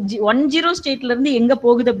அடுத்து 10 ஸ்டேட்ல இருந்து எங்க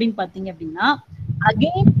போகுது அப்படின்னு பாத்தீங்க அப்படின்னா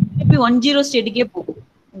அகைன் திருப்பி 10 ஸ்டேட்டுக்கே போகும்.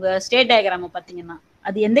 உங்க ஸ்டேட் டயக்ராம பாத்தீங்கன்னா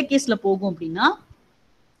அது எந்த கேஸ்ல போகும் அப்படின்னா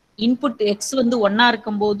இன்புட் எக்ஸ் வந்து 1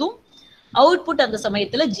 இருக்கும் போதும் அவுட்புட் அந்த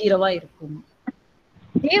சமயத்துல 0வா இருக்கும்.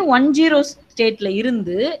 இதே 10 ஸ்டேட்ல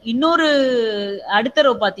இருந்து இன்னொரு அடுத்த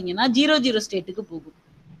ரோ பாத்தீங்கன்னா 00 ஸ்டேட்டுக்கு போகும்.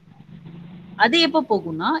 அது எப்ப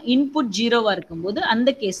போகும்னா இன்புட் 0வா இருக்கும்போது அந்த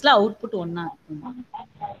கேஸ்ல அவுட்புட் 1 இருக்கும்.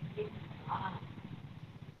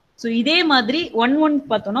 சோ இதே மாதிரி 11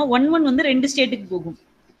 பார்த்தோம்னா 11 வந்து 2 ஸ்டேட்டுக்கு போகும்.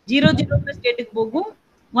 00ங்கிற ஸ்டேட்டுக்கு போகும்,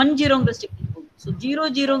 10ங்கிற ஸ்டேட்டுக்கு போகும். சோ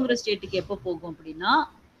 00ங்கிற ஸ்டேட்டுக்கு எப்ப போகும் அப்படின்னா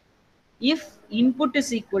if input is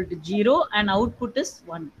equal to 0 and output is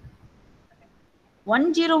 1.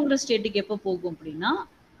 10ங்கிற ஸ்டேட்டுக்கு எப்ப போகும் அப்படின்னா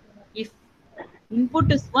if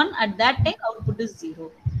input is 1 at that time output is 0.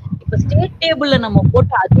 இப்ப ஸ்டேட் டேபிள்ல நம்ம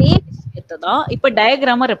போட்ட அதே விஷயத்தை தான் இப்ப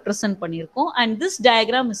டயக்ராமா ரெப்ரசன்ட் பண்ணியிருக்கோம். and this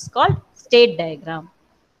diagram is called state diagram.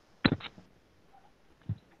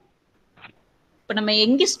 இப்ப நம்ம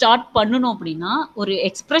எங்க ஸ்டார்ட் பண்ணணும் அப்படின்னா ஒரு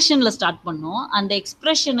எக்ஸ்பிரஷன்ல ஸ்டார்ட் பண்ணோம். அந்த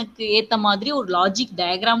எக்ஸ்பிரஷனுக்கு ஏத்த மாதிரி ஒரு லாஜிக்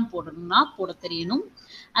டயக்ராம் போடணும்னா போட தெரியணும்.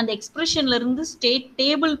 அந்த எக்ஸ்பிரஷன்ல இருந்து ஸ்டேட்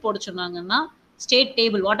டேபிள் போட சொன்னாங்கன்னா state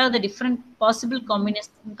table what are the different possible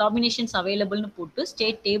combinations அவைலபிள்னு போட்டு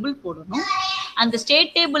ஸ்டேட் டேபிள் போடணும். அந்த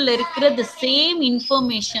ஸ்டேட் டேபிள்ல இருக்கிற த சேம்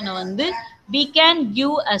இன்ஃபர்மேஷனை வந்து we can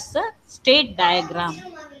give as a state diagram.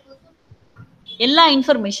 எல்லா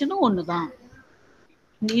இன்ஃபர்மேஷனும் ஒண்ணுதான்.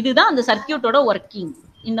 இதுதான் அந்த சர்க்கியூட்டோட ஒர்க்கிங்.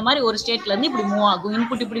 இந்த மாதிரி ஒரு ஸ்டேட்ல இருந்து இப்படி மூவ் ஆகும்.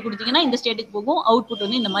 இன்புட் இப்படி கொடுத்தீங்கன்னா இந்த ஸ்டேட்டுக்கு போகும், அவுட்புட்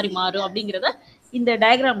வந்து இந்த மாதிரி மாறும் அப்படிங்கிறத இந்த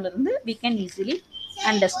டயக்ராம்ல இருந்து we can easily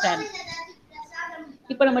understand.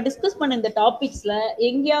 இப்போ நம்ம டிஸ்கஸ் பண்ண இந்த டாபிக்ஸ்ல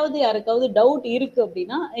எங்கேயாவது யாருக்காவது டவுட் இருக்கு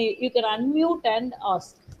அப்படின்னா you can unmute and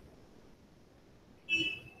ask.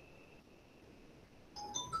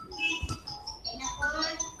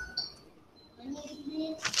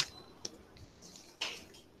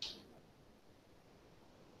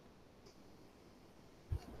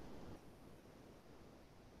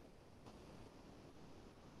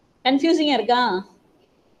 கன்ஃபியூசிங்கா இருக்கா?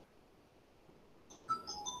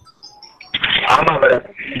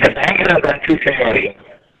 கன்ஃபியூஷனா இருக்கு.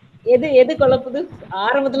 எது எது குழப்புது?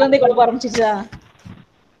 ஆரம்பத்துல இருந்தே குழப்ப ஆரம்பிச்சிச்சா?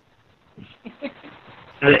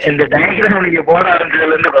 இந்த டயக்ராம் நீங்க போட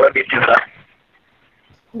ஆரம்பிச்சதுல இருந்து குழப்பிடுச்சுடா.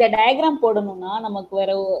 இந்த டயக்ராம் போடணும்னா நமக்கு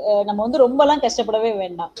வேற நம்ம வந்து ரொம்ப எல்லாம் கஷ்டப்படவே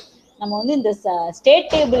வேண்டாம். நம்ம வந்து இந்த ஸ்டேட்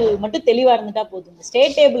டேபிள் மட்டும் தெளிவா இருந்துட்டா போதும். இந்த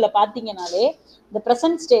ஸ்டேட் டேபிள்ல பாத்தீங்கன்னாலே இந்த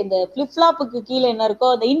பிரசன்ட் ஸ்டேட் இந்த ஃபிளிப் ஃப்ளாப்புக்கு கீழே என்ன இருக்கோ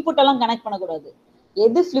அந்த இன்புட் எல்லாம் கனெக்ட் பண்ணக்கூடாது.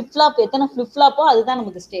 எது ஃபிளிப் ஃப்ளாப் எத்தனை ஃபிளிப் ஃப்ளாப்போ அதுதான்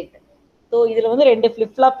நமக்கு ஸ்டேட். ஸோ இதுல வந்து 2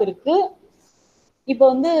 ஃபிளிப் ஃப்ளாப் இருக்கு. இப்போ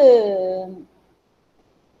வந்து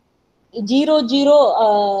 0 0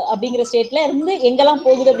 அப்படிங்கிற ஸ்டேட்ல இருந்து எங்கெல்லாம்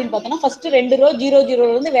போகுது அப்படின்னு பார்த்தோம்னா ஃபர்ஸ்ட் 2 ரோ 0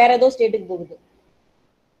 0 இருந்து வேற ஏதோ ஸ்டேட்டுக்கு போகுது.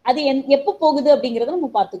 அது எப்போ போகுது அப்படிங்கறத நம்ம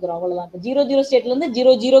பாத்துக்கிறோம். அவ்வளவுதான். 0 0 ஸ்டேட்ல இருந்து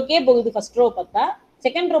 0 0 போகுது ஃபர்ஸ்ட் ரோ பார்த்தா,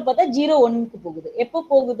 செகண்ட் ரோ பார்த்தா 0 1 போகுது. எப்போ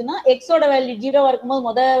போகுதுன்னா எக்ஸோட வேல்யூ 0 இருக்கும்போது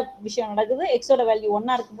முதல் விஷயம் நடக்குது, எக்ஸோட வேல்யூ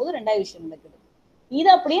 1 இருக்கும்போது ரெண்டாவது விஷயம் நடக்குது. இது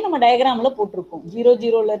அப்படியே நம்ம டயக்ராம்ல போட்டிருக்கோம். 0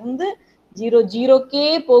 0 இருந்து 0 0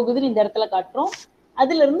 போகுதுன்னு இந்த இடத்துல காட்டுறோம்.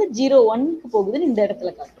 அதுல இருந்து 0 1 போகுதுன்னு இந்த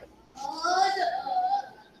இடத்துல காட்டுறோம்.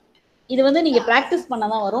 இது வந்து நீங்க பிராக்டிஸ்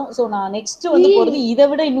பண்ணாதான் வரும். ஸோ நான் நெக்ஸ்ட் வந்து போறது இதை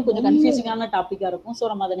விட இன்னும் கொஞ்சம் கன்ஃபியூசிங்கான டாபிக்கா இருக்கும். ஸோ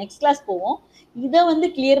நம்ம அதை நெக்ஸ்ட் கிளாஸ் போவோம். இதை வந்து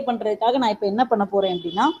கிளியர் பண்றதுக்காக நான் இப்போ என்ன பண்ண போறேன்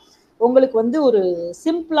அப்படின்னா உங்களுக்கு வந்து ஒரு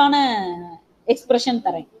சிம்பிளான எக்ஸ்பிரஷன்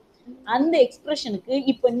தரேன். அந்த எக்ஸ்பிரஷனுக்கு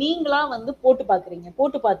இப்போ நீங்களா வந்து போட்டு பாக்குறீங்க.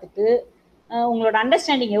 போட்டு பார்த்துட்டு உங்களோட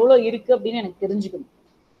அண்டர்ஸ்டாண்டிங் எவ்வளவு இருக்கு அப்படின்னு எனக்கு தெரிஞ்சுக்கணும்.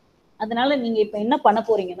 அதனால நீங்க இப்ப என்ன பண்ண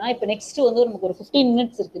போறீங்கன்னா இப்ப நெக்ஸ்ட் வந்து நமக்கு ஒரு 15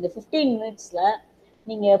 மினிட்ஸ் இருக்கு. இந்த 15 மினிட்ஸ்ல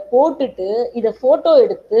நீங்க போட்டுட்டு இதை போட்டோ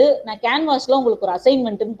எடுத்து நான் கேன்வாஸ்ல உங்களுக்கு ஒரு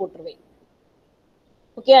அசைன்மெண்ட்னு போட்டுருவேன்.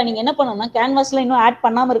 ஓகே, நீங்க என்ன பண்ணணும்னா கேன்வாஸ்ல இன்னும் ஆட்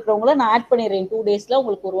பண்ணாம இருக்கிறவங்கள நான் ஆட் பண்ணிடுறேன். 2 டேஸ்ல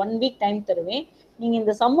உங்களுக்கு ஒரு 1 வீக் டைம் தருவேன். நீங்க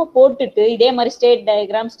இந்த சம்ம போட்டுட்டு இதே மாதிரி ஸ்டேட்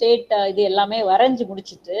டயக்ராம் ஸ்டேட் இது எல்லாமே வரைஞ்சு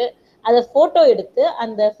முடிச்சுட்டு அதை போட்டோ எடுத்து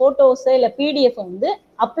அந்த போட்டோஸ் இல்ல பிடிஎஃப் வந்து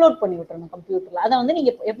அப்லோட் பண்ணி விட்டுறணும் கம்ப்யூட்டர்ல. அதை வந்து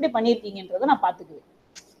நீங்க எப்படி பண்ணிருக்கீங்கன்றதை நான் பாத்துக்குவேன்.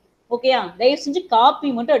 ஓகேயா? தயவு செஞ்சு காப்பி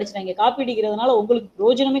மட்டும் அடிச்சிடாங்க. காப்பி அடிக்கிறதுனால உங்களுக்கு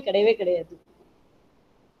பிரயோஜனமே கிடையவே கிடையாது.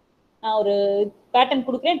 நான் ஒரு பேட்டர்ன்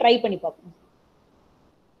கொடுக்குறேன், ட்ரை பண்ணி பார்ப்போம்.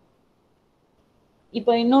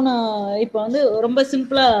 இப்போ இன்னொன்னு இப்போ வந்து ரொம்ப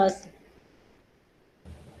சிம்பிளா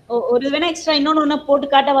ஒரு வேணா எக்ஸ்ட்ரா இன்னொன்னு போட்டு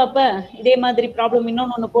காட்ட வாப்ப இதே மாதிரி ப்ராப்ளம்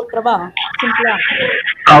இன்னொன்னு போட்டுறவா சிம்பிளா?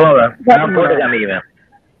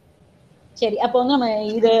 சரி, அப்போ வந்து நம்ம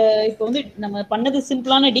இதை இப்போ வந்து நம்ம பண்ணது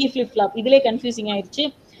சிம்பிளான டி ஃபிளிப் ஃப்ளாப். இதுலேயே கன்ஃபியூசிங் ஆயிடுச்சு.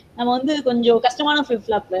 நம்ம வந்து கொஞ்சம் கஷ்டமான ஃபிளிப்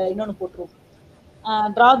ஃப்ளாப்ல இன்னொன்னு போட்டுருவோம்.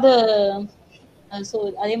 ட்ரா த ஸோ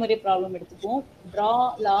அதே மாதிரி ப்ராப்ளம் எடுத்துப்போம். ட்ரா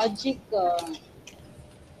லாஜிக்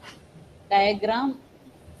டயக்ராம்,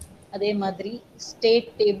 அதே மாதிரி state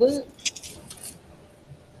table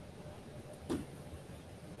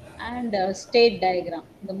and state diagram.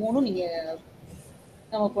 இந்த மூணும் நீங்க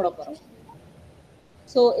நம்ம போட போறோம்.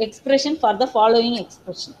 So expression for the following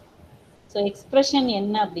expression. So expression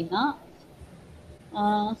என்ன அப்படின்னா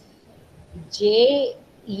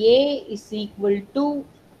JA is equal to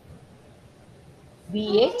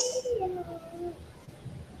BX,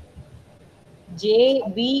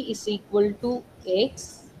 JB is equal to X,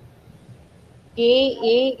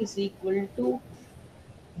 KA is equal to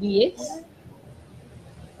BX,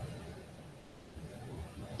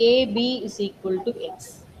 KB is equal to X.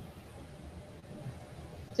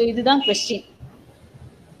 So இதுதான் question.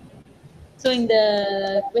 So இந்த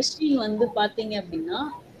question வந்து பாத்தீங்க அப்படின்னா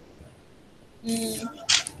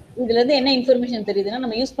இதுல இருந்து என்ன இன்ஃபர்மேஷன் தெரியுதுன்னா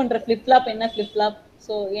நம்ம யூஸ் பண்ற ஃபிளிப் ஃப்ளாப் என்ன ஃபிளிப் ஃப்ளாப்,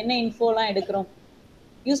 ஸோ என்ன இன்ஃபோலாம் எடுக்கிறோம்.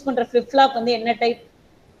 யூஸ் பண்ற ஃபிளிப் ஃப்ளாப் வந்து என்ன type?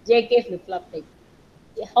 JK flip flop type.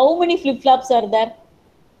 How many flip flops R தேர்?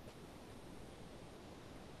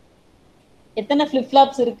 எத்தனை ஃபிளிப்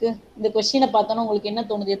ஃப்ளாப்ஸ் இருக்கு? இந்த கொஸ்டினை பார்த்தோன்னா உங்களுக்கு என்ன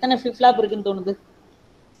தோணுது? எத்தனை ஃபிளிப் ஃப்ளாப் இருக்குன்னு தோணுது?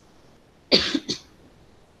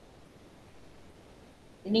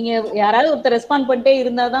 நீங்க யாராவது ஒருத்தர் ரெஸ்பாண்ட் பண்ணிட்டே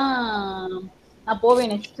இருந்தாதான் நான்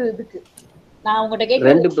போவேன் நெக்ஸ்ட் இதுக்கு. நான் உங்ககிட்ட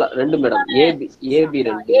கேட்கிறேன். ரெண்டு மேடம்.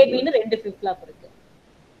 ஏபின்னு 2 ஃபிளிப் ஃப்ளாப் இருக்கு.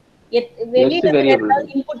 வெளியில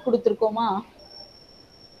ஏதாவது இன்புட் கொடுத்திருக்கோமா?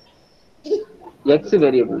 X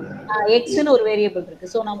variable. எக்ஸ்னு ஒரு வேரியபிள்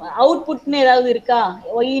இருக்கு. சோ நம்ம அவுட்புட்னு ஏதாவது இருக்கா?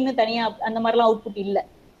 ஒய்னு தனியா அந்த மாதிரிலாம் அவுட்புட் இல்ல.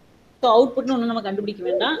 ஸோ அவுட்புட்னு ஒன்றும் நம்ம கண்டுபிடிக்க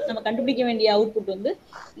வேண்டாம். நம்ம கண்டுபிடிக்க வேண்டிய அவுட்புட் வந்து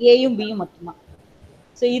ஏயும் பியும் மட்டும்தான்.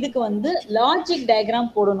 ஸோ இதுக்கு வந்து லாஜிக் டயக்ராம்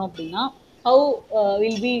போடணும் அப்படின்னா how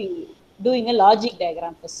will be doing a logic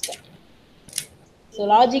diagram first. So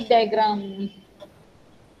logic diagram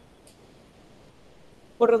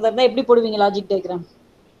போடுறதா இருந்தா எப்படி போடுவீங்க logic diagram?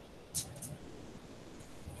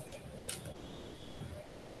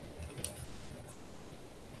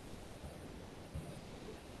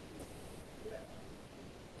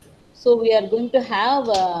 So we are going to have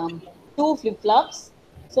 2 flip-flops.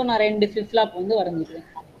 So நான் 2 flip-flop வந்து வரைஞ்சிருவேன்.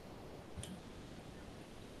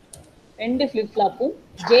 2 flip-flopம்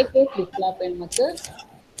JK flip-flop நமக்கு.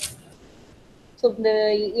 ஸோ இந்த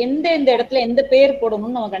எந்த இடத்துல எந்த பேர்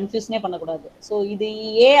போடணும்னு நம்ம கன்ஃபியூஷனே பண்ணக்கூடாது. ஸோ இது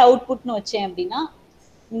ஏ அவுட்புட்னு வச்சேன் அப்படின்னா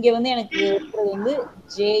இங்க வந்து எனக்கு இருக்கிறது வந்து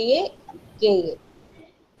ஜேஏ கேஏ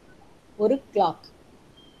ஒரு கிளாக்.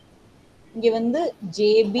 இங்க வந்து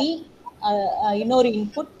ஜேபி இன்னொரு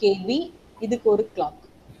இன்புட் கேபி, இதுக்கு ஒரு கிளாக்.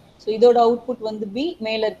 ஸோ இதோட அவுட்புட் வந்து பி,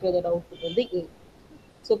 மேல இருக்கிறதோட அவுட்புட் வந்து ஏ.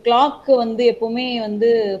 ஸோ கிளாக் வந்து எப்பவுமே வந்து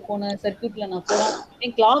போன சர்க்கியூட்ல நான்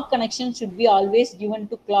போனேன், clock connection should be always given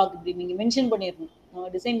to clock இப்படி நீங்க மென்ஷன் பண்ணிடணும். நம்ம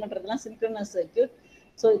டிசைன் பண்றதுலாம் சின்க்ரோனஸ் சர்க்கியூட்.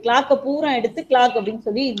 ஸோ கிளாக்கை பூரா எடுத்து கிளாக் அப்படின்னு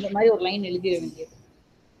சொல்லி இந்த மாதிரி ஒரு லைன் எழுதிட வேண்டியது.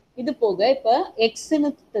 இது போக இப்ப எக்ஸ்னு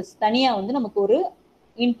தனியா வந்து நமக்கு ஒரு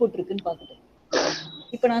இன்புட் இருக்குன்னு பார்த்துட்டோம்.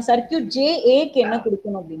 இப்ப நான் சர்க்கியூட் ஜே ஏக்கு என்ன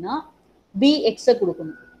கொடுக்கணும் அப்படின்னா பி எக்ஸை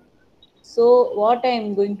கொடுக்கணும். So what I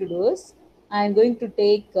am going to two is I am going to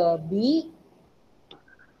take B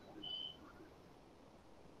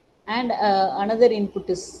and another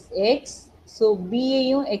input is X. So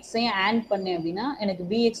பியையும் எக்ஸையும் add பண்ணேன் அப்படின்னா எனக்கு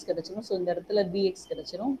பிஎக்ஸ் கிடைச்சிடும். ஸோ இந்த இடத்துல பிஎக்ஸ்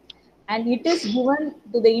கிடைச்சிடும். And it is given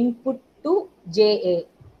to the input to JA.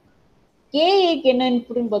 கேஏக்கு என்ன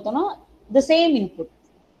இன்புட்னு பார்த்தோம்னா the same input.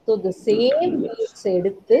 So the same px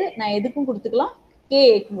எடுத்து நான் எதுக்கும் கொடுத்துக்கலாம்,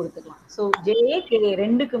 கேஏக்கும் கொடுத்துக்கலாம். ஸோ ஜேஏ கேஏ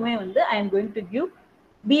ரெண்டுக்குமே வந்து I am going to give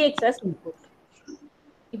px as input.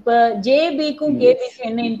 இப்போ ஜேபிக்கும் கேபிக்கும்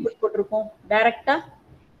என்ன இன்புட் போட்டிருக்கோம், டைரக்டா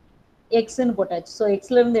எக்ஸ்ன்னு போட்டாச்சு. ஸோ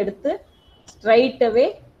எக்ஸ்ல இருந்து எடுத்து ஸ்ட்ரைட் அவே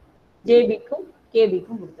ஜேபிக்கும்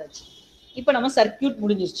கேபிக்கும் கொடுத்தாச்சு. இப்போ நம்ம சர்க்கியூட்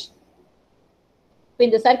முடிஞ்சிருச்சு. இப்போ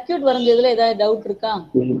இந்த சர்க்கியூட் வரைஞ்சதுல ஏதாவது டவுட் இருக்கா?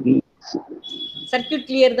 சர்க்கியூட்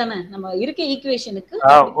கிளியர் தானே? நம்ம இருக்க ஈக்குவேஷனுக்கு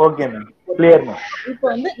ஓகே மேம், கிளியர் மேம். இப்போ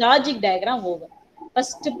வந்து logic diagram over.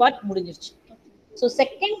 First part முடிஞ்சிருச்சு. ஸோ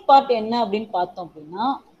செகண்ட் பார்ட் என்ன அப்படின்னு பார்த்தோம் அப்படின்னா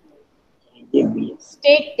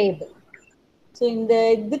ஸ்டேட் டேபிள். ஸோ இந்த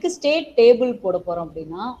இதுக்கு ஸ்டேட் டேபிள் போட போறோம்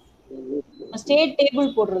அப்படின்னா ஸ்டேட் டேபிள்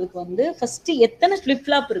போடுறதுக்கு வந்து ஃபர்ஸ்ட் எத்தனை ஃபிளிப்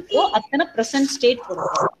ஃப்ளாப் இருக்கோ அத்தனை ப்ரெசன்ட் ஸ்டேட்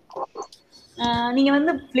போடுறோம். நீங்க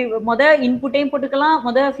வந்து இன்புட்டையும் போட்டுக்கலாம்,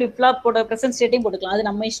 ஃபிளிப் ஃப்ளாப் போட ப்ரெசன்ட் ஸ்டேட்டையும் போட்டுக்கலாம், அது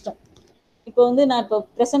நம்ம இஷ்டம். இப்போ வந்து நான் இப்போ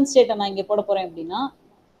ப்ரெசன்ட் ஸ்டேட்டை நான் இங்கே போட போறேன் அப்படின்னா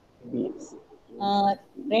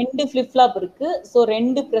 2 ஃபிளிப் ஃப்ளாப் இருக்கு. ஸோ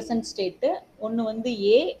 2 ப்ரெசன்ட் ஸ்டேட்டு, ஒன்று வந்து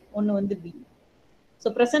ஏ, ஒன்று வந்து பி. ஸோ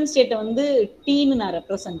ப்ரெசன்ட் ஸ்டேட்டை வந்து டீன்னு நான்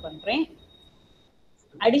ரெப்ரசன்ட் பண்றேன்.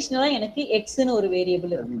 அடிஷ்னலா எனக்கு எக்ஸ்ன்னு ஒரு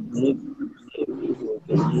வேரியபிள் இருக்கு.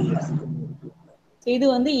 இது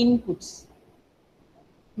வந்து இன்புட்ஸ்.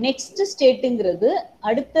 நெக்ஸ்ட் ஸ்டேட்டுங்கிறது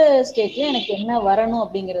அடுத்த ஸ்டேட்ல எனக்கு என்ன வரணும்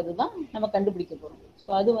அப்படிங்கிறது தான் நம்ம கண்டுபிடிக்க போறோம். ஸோ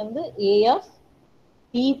அது வந்து ஏ of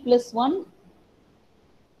D plus 1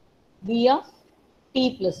 P of D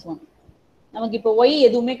plus 1. நமக்கு இப்போ ஒய்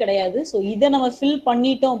எதுவுமே கிடையாது. ஸோ இதை நம்ம ஃபில்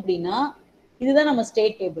பண்ணிட்டோம் அப்படின்னா இதுதான் நம்ம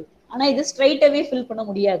ஸ்டேட் டேபிள். ஆனா இது ஸ்ட்ரைட்டாவே ஃபில் பண்ண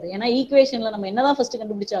முடியாது, ஏன்னா ஈக்குவேஷன்ல நம்ம என்னதான் ஃபர்ஸ்ட்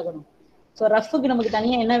கண்டுபிடிச்சாகணும். ஸோ ரஃபுக்கு நமக்கு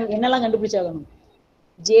தனியா என்னெல்லாம் கண்டுபிடிச்சாகணும்,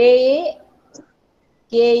 ஜேஏ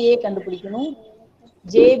கேஏ கண்டுபிடிக்கணும்,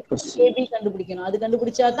 ஜேபி கண்டுபிடிக்கணும். அது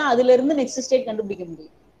கண்டுபிடிச்சா தான் அதுல இருந்து நெக்ஸ்ட் ஸ்டேட் கண்டுபிடிக்க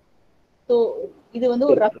முடியும். ஸோ இது வந்து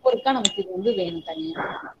ஒரு ரஃப் ஒர்க்கா நமக்கு இது வந்து வேணும் தனியா.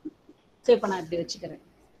 ஸோ இப்போ நான் இப்படி வச்சுக்கிறேன்.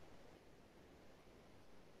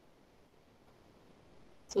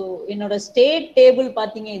 ஸோ என்னோட ஸ்டேட் டேபிள்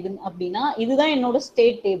பாத்தீங்க இது அப்படின்னா இதுதான் என்னோட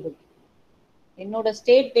ஸ்டேட் டேபிள். என்னோட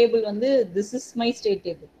ஸ்டேட் டேபிள் வந்து this is my state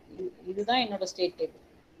table. இதுதான் என்னோட ஸ்டேட் டேபிள்.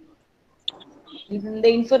 இது இந்த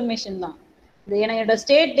இன்ஃபர்மேஷன் தான். என்னோட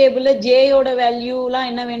ஸ்டேட் டேபிள்ல ஜேயோட வேல்யூலாம்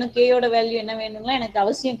என்ன வேணும், கேயோட வேல்யூ என்ன வேணும்லாம் எனக்கு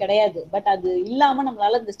அவசியம் கிடையாது. பட் அது இல்லாம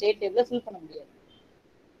நம்மளால இந்த ஸ்டேட் டேபிள ஃபில் பண்ண முடியாது.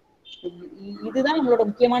 இதுதான் நம்மளோட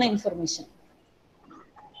முக்கியமான இன்ஃபர்மேஷன்.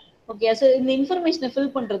 ஓகே, ஸோ இந்த இன்ஃபர்மேஷனை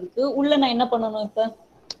ஃபில் பண்றதுக்கு உள்ள நான் என்ன பண்ணணும்,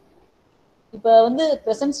 இப்ப வந்து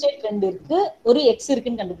ப்ரெசன்ட் ஸ்டேட் 2 இருக்கு, ஒரு எக்ஸ்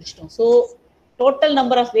இருக்குன்னு கண்டுபிடிச்சிட்டோம். So total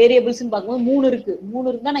number of variables பார்க்கும்போது 3 இருக்கு. 3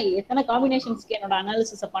 இருந்தா நான் எத்தனை காம்பினேஷன்ஸ்க்கு என்னோட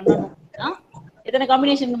அனாலிசிஸ் பண்ணணும் அப்படின்னா எத்தனை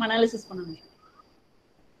காம்பினேஷன் நம்ம அனாலிசிஸ் பண்ணணும்,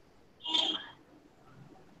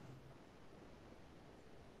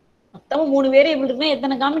 மொத்தம் 3 வேரியபிள் இருக்குன்னா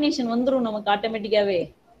எத்தனை காம்பினேஷன் வந்துரும் நமக்கு ஆட்டோமேட்டிக்காவே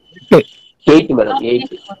 8 madam,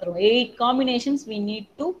 8 combinations we need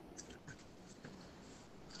to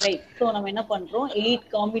write. So நம்ம என்ன பண்றோம், 8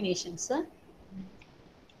 combinations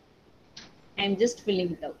I am just filling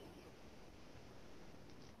it out.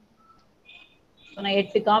 So நான்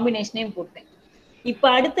 8 காம்பினேஷனையும் போட்டேன். இப்போ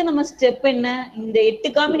அடுத்து நம்ம ஸ்டெப் என்ன, இந்த 8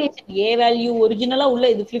 காம்பினேஷன் ஏ வேல்யூ ஒரிஜினலா உள்ள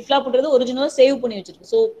இது ஃபிளிப் ஃப்ளாப் பண்றது ஒரிஜினலா சேவ் பண்ணி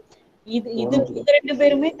வச்சிருக்கு. ஸோ இது 2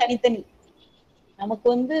 பேருமே தனித்தனி. நமக்கு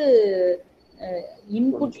வந்து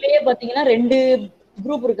இன்புட்லயே பாத்தீங்கன்னா 2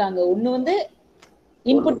 குரூப் இருக்காங்க. ஒன்னு வந்து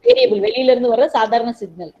இன்புட் வேரியபிள், வெளியில இருந்து வர்ற சாதாரண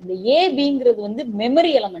சிக்னல். இந்த ஏபிங்கிறது வந்து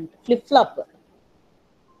memory element, flip flop.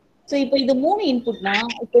 So இப்போ இது 3 இன்புட்னா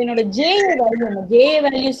இப்போ என்னோட ஜே வேல்யூ என்ன, J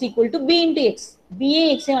value is equal to be into X. BA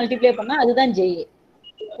எக்ஸை மல்டிப்ளை பண்ணா அதுதான் ஜேஏ.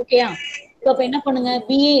 ஓகேயா? ஸோ அப்போ என்ன பண்ணுங்க,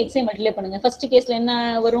 பிஏ எக்ஸை மல்டிப்ளை பண்ணுங்க. ஃபர்ஸ்ட் கேஸ்ல என்ன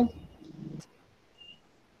வரும்,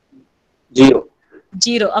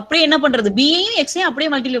 0. அப்படியே என்ன பண்றது, b யையும் x யையும் அப்படியே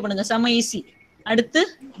மல்டிப்ளை பண்ணுங்க, செம ஈஸி. அடுத்து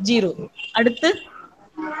 0, அடுத்து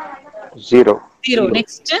 0 0,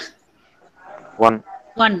 next 1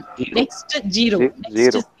 1, next 0, next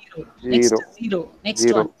 0 0, next 0 0, next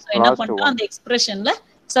 0 1. So என்ன லாஸ்ட் பண்ணிட்டோம், 1 அந்த எக்ஸ்பிரஷன்ல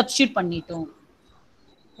சப்ஸ்டிட்யூட் பண்ணிட்டோம்,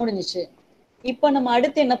 முடிஞ்சிச்சு. இப்போ நம்ம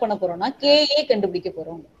அடுத்து என்ன பண்ண போறோம்னா ka கண்டுபிடிக்க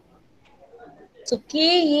போறோம். சோ ka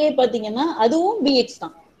பாத்தீங்கன்னா அதுவும் bx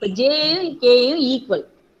தான். இப்ப j யும் k யும் ஈக்குவல்.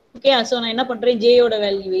 ஓகே, சோ நான் என்ன பண்றேன், j யோட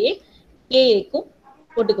வேல்யூவையே ka க்கும்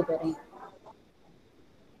போட்டுக்க போறேன்,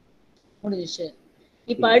 முடிஞ்சிச்சு.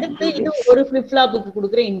 இப்ப அடுத்து இது ஒரு ஃபிளிப் ஃப்ளாப்புக்கு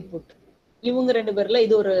கொடுக்குற இன்புட். இவங்க ரெண்டு பேர்ல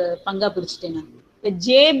இது ஒரு பங்கா பிரிச்சுட்டேன் நான். இப்ப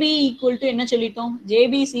jb ஈக்குவல் டு என்ன சொல்லிட்டோம்,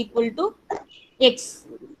 jb is equal to x,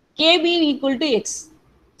 kb equal to x.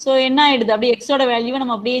 So என்ன ஆயிடுது, அப்படியே x ஓட வேல்யூவை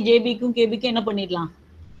நம்ம அப்படியே jb க்கும் kb க்கும் என்ன பண்ணிடலாம்,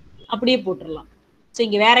 அப்படியே போட்டுடலாம். ஸோ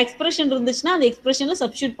இங்க வேற எக்ஸ்பிரஷன் இருந்துச்சுன்னா அந்த எக்ஸ்பிரஷன்ல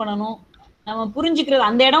சப்ஸ்டியூட் பண்ணணும். நம்ம புரிஞ்சுக்கிறது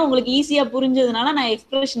அந்த இடம் உங்களுக்கு ஈஸியா புரிஞ்சதுனால நான்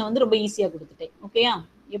எக்ஸ்பிரஷனை வந்து ரொம்ப ஈஸியா கொடுத்துட்டேன். ஓகேயா,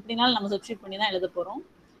 எப்படினாலும் நம்ம சப்ஸ்டியூட் பண்ணி தான் எழுத போறோம்.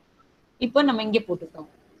 இப்போ நம்ம இங்கே போட்டுட்டோம்.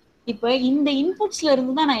 இப்போ இந்த இன்புட்ஸ்ல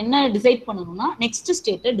இருந்து தான் நான் என்ன டிசைட் பண்ணணும்னா நெக்ஸ்ட்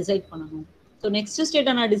ஸ்டேட்டை டிசைட் பண்ணணும். ஸோ நெக்ஸ்ட்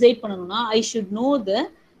ஸ்டேட்டை நான் டிசைட் பண்ணணும்னா I should know the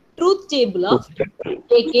truth table of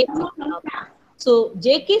JK flip flop. So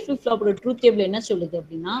JK flip ஃப்ளாப்போட truth table என்ன சொல்லுது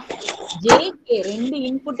அப்படின்னா, ஜேகே ரெண்டு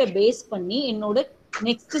இன்புட்டை பேஸ் பண்ணி என்னோட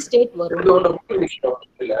நெக்ஸ்ட் ஸ்டேட் வரும்.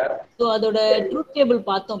 ஸோ அதோட ட்ரூத் டேபிள்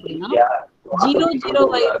பார்த்தோம் அப்படின்னா 0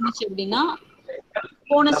 0 இருந்துச்சு அப்படின்னா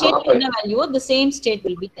போன ஸ்டேட் என்ன வேல்யூவோ the same state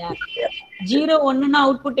will be there. 0 1னா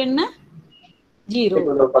output என்ன 0,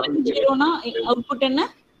 0னா அவுட்புட் என்ன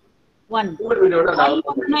 1,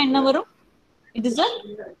 1னா என்ன வரும், it is a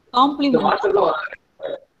complement.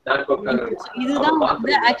 இதுதான்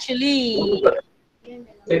வந்து ஆக்சுவலி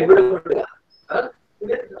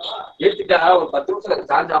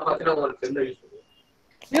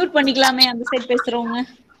மியூட் பண்ணிக்கலாமே அந்த சைடு பேசுறவங்க.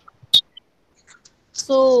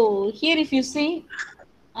 So here if you see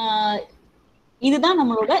இதுதான்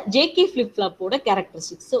நம்மளோட ஜேகே ஃபிளிப் ஃப்ளாப்போட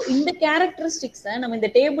கேரக்டரிஸ்டிக்ஸ். ஸோ இந்த கேரக்டரிஸ்டிக்ஸை நம்ம இந்த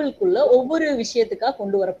டேபிளுக்குள்ள ஒவ்வொரு விஷயத்துக்காக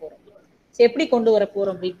கொண்டு வர போறோம். ஸோ எப்படி கொண்டு வர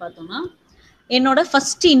போறோம் அப்படின்னு பார்த்தோம்னா, என்னோட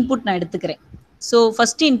ஃபர்ஸ்ட் இன்புட் நான் எடுத்துக்கிறேன். So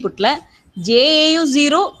first இன்புட்ல ஜேஏயும்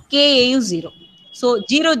 0 கேஏயும் 0. ஸோ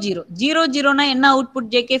 0 0 0 0னா என்ன output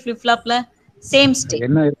JK flip ஃப்ளாப்ல same state.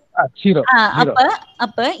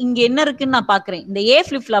 அப்ப இங்க என்ன இருக்குன்னு நான் பாக்குறேன், இந்த ஏ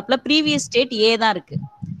ஃபிளிப் ஃப்ளாப்ல ப்ரீவியஸ் ஸ்டேட் ஏ தான் இருக்கு.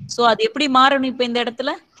 சோ அது எப்படி மாறணும், இப்ப இந்த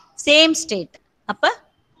இடத்துல சேம் ஸ்டேட், அப்ப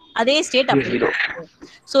அதே ஸ்டேட் அப்படி.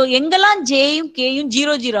 சோ எங்கெல்லாம் ஜேயும் கேயும்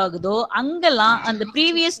 0 0 ஆகுதோ அங்கெல்லாம் அந்த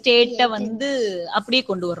ப்ரீவியஸ் ஸ்டேட்டை வந்து அப்படியே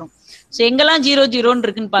கொண்டு வர்றோம். சோ எங்கெல்லாம் 0 0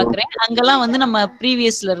 இருக்குன்னு பாக்குறேன், அங்கெல்லாம் வந்து நம்ம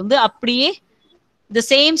ப்ரீவியஸ்ல இருந்து அப்படியே the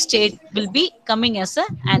same state will be coming as a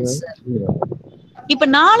answer. இப்ப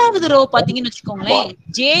நாலாவது ரோ பாத்தீங்கன்னு வச்சுக்கோங்களேன்,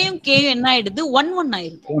 ஜேயும் கேயும் என்ன ஆயிடுது 1 1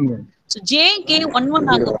 ஆயிடுது. சோ ஜேயும் கேயும் 1 1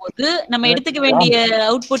 ஆகும்போது நம்ம எடுத்துக்க வேண்டிய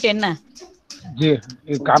அவுட்புட் என்ன,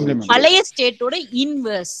 பழைய ஸ்டேட்டோட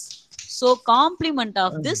inverse. So complement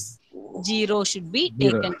of this 0 should be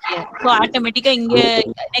taken here. So ஆட்டோமேட்டிக்கா இங்க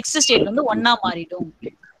நெக்ஸ்ட் ஸ்டேட் வந்து 1 மாறிடும்.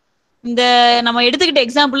 இந்த நம்ம எடுத்துக்கிட்ட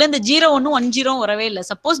எக்ஸாம்பிள்ல இந்த 0 1 1 0 வரவே இல்லை.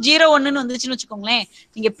 சப்போஸ் 0 1 வந்துச்சுன்னு வச்சுக்கோங்களேன்,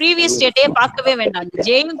 நீங்க ப்ரீவியஸ் ஸ்டேட்டையே பார்க்கவே வேண்டாம்.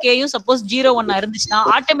 ஜேயும் கேயும் சப்போஸ் 0 1 இருந்துச்சுன்னா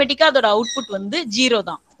ஆட்டோமேட்டிக்கா அதோட அவுட்புட் வந்து 0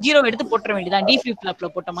 தான். 0 எடுத்து போட்டுற வேண்டியதான், டி ஃபிளிப் ஃப்ளாப்ல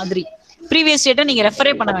போட்ட மாதிரி. ப்ரீவியஸ் ஸ்டேட்டை நீங்க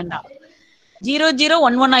ரெஃபரே பண்ண வேண்டாம். 0 0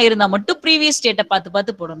 1 1 இருந்தா மட்டும் ப்ரீவியஸ் ஸ்டேட்டை பார்த்து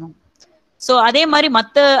பார்த்து போடணும். சோ அதே மாதிரி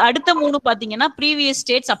மத்த அடுத்த 3 பாத்தீங்கன்னா ப்ரீவியஸ்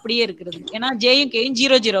ஸ்டேட்ஸ் அப்படியே இருக்கிறது. ஏன்னா ஜேயும் கேயும்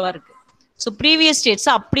 0 0 இருக்கு. சோ ப்ரீவியஸ் ஸ்டேட்ஸ்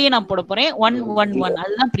அப்படியே நான் போட போறேன் 1 1 1.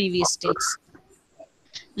 அதுதான் ப்ரீவியஸ் ஸ்டேட்ஸ்.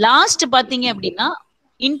 லாஸ்ட் பாத்தீங்க அப்படின்னா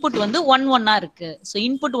இன்புட் வந்து 1 1 இருக்கு. சோ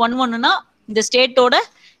இன்புட் 1 1னா இந்த ஸ்டேட்டோட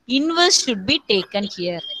inverse should be taken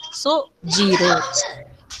here. So 0.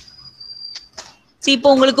 இப்போ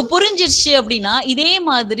உங்களுக்கு புரிஞ்சிருச்சு அப்படின்னா இதே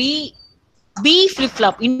மாதிரி பி ஃபிளிப்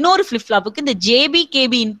ஃப்ளாப் இன்னொரு ஃபிளிப் ஃப்ளாப்புக்கு இந்த ஜேபி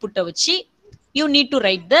கேபி இன்புட்டை வச்சு you need to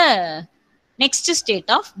right the next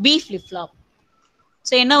state of B flip flop.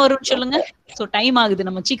 So என்ன வரும் சொல்லுங்க. சோ டைம் ஆகுது,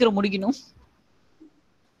 நம்ம சீக்கிரம் முடிக்கணும்.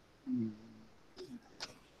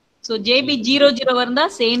 சோ ஜேபி 0 0 இருந்தா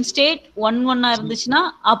சேம் ஸ்டேட், 1 1 இருந்துச்சுன்னா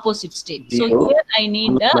opposite state. So here I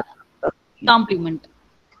need a complement.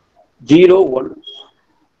 0 1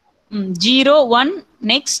 0 1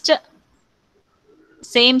 next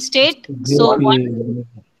same state. So 1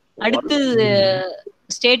 அடுத்து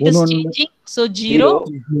ஸ்டேட் இஸ் சேஞ்சிங். சோ 0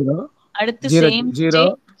 அடுத்து சேம்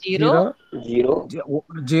ஸ்டேட் 0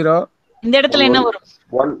 0. இந்த இடத்துல என்ன வரும்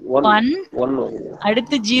 1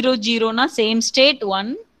 அடுத்து 0 0னா same state 1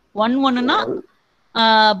 1 1னா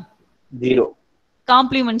 0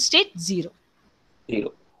 complement state 0.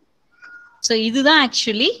 So இதுதான்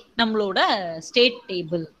ஆக்சுவலி நம்மளோட ஸ்டேட்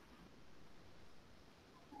டேபிள்.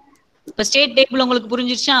 இப்ப ஸ்டேட் டேபிள் உங்களுக்கு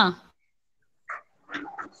புரிஞ்சிருச்சா?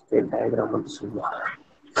 டயக்ராம் மட்டும் சொல்லுங்க.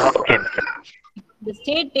 ஓகே. இந்த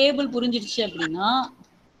ஸ்டேட் டேபிள் புரிஞ்சிடுச்சு அப்படின்னா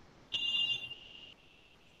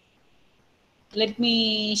let me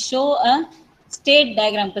show a state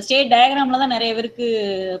diagram. இப்போ ஸ்டேட் டயக்ராம்ல தான் நிறைய பேருக்கு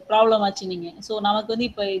ப்ராப்ளம் ஆச்சு நீங்க. ஸோ நமக்கு வந்து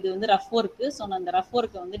இப்போ இது வந்து ரஃப் ஒர்க்கு. ஸோ நான் அந்த ரஃப்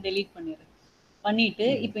ஒர்க்கை வந்து டெலீட் பண்ணிடுறேன். பண்ணிட்டு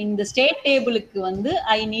இப்போ இந்த ஸ்டேட் டேபிளுக்கு வந்து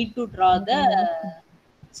I need to draw the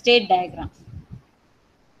state diagram.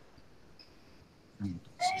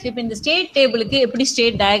 இப்போ இந்த ஸ்டேட் டேபிளுக்கு எப்படி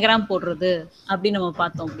ஸ்டேட் டயக்ராம் போடுறது அப்படின்னு நம்ம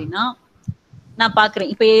பார்த்தோம் அப்படின்னா நான் பாக்குறேன்.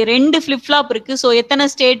 இப்போ 2 ஃபிளிப் ஃப்ளாப் இருக்கு. ஸோ எத்தனை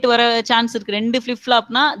ஸ்டேட் வர சான்ஸ் இருக்கு? 2 flip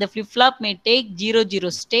ஃப்ளாப்னா the flip flop may take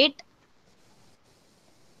 0 state,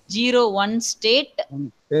 0 1 state,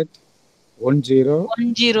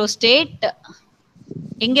 1 state.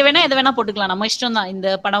 எங்க வேணா எதை வேணா போட்டுக்கலாம், நம்ம இஷ்டம் தான். இந்த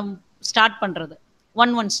படம் ஸ்டார்ட் பண்றது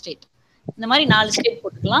 1 ஸ்டேட், இந்த மாதிரி 4 ஸ்டேட்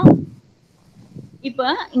போட்டுக்கலாம். இப்போ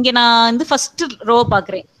இங்க நான் வந்து ஃபர்ஸ்ட் ரோ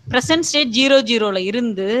பாக்குறேன். பிரசன்ட் ஸ்டேட் 0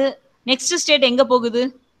 இருந்து நெக்ஸ்ட் ஸ்டேட் எங்க போகுது?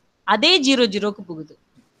 அதே 0 போகுது.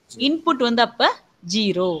 இன்புட் வந்து அப்ப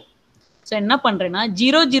 0. ஸோ என்ன பண்றேன்னா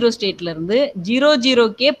 0 ஸ்டேட்ல இருந்து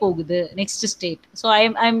 0 போகுது next state. So I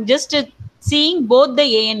am just seeing both the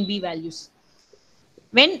A and B values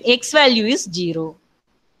when x value is 0.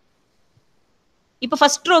 இப்போ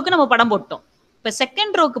ஃபர்ஸ்ட் ரோக்கு நம்ம படம் போட்டோம். இப்போ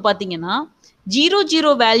செகண்ட் ரோக்கு பாத்தீங்கன்னா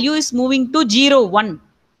 0 value is moving to 0 1.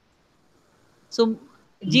 So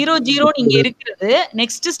 0 இங்க இருக்கிறது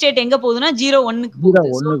நெக்ஸ்ட் ஸ்டேட் எங்க போகுதுன்னா 0 1க்கு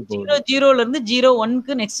போகுது. 0 இருந்து 0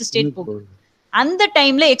 1க்கு நெக்ஸ்ட் ஸ்டேட் போகுது. அந்த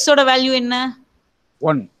டைம்ல x ஓட வேல்யூ என்ன?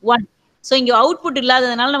 1. சோ இங்க அவுட்புட்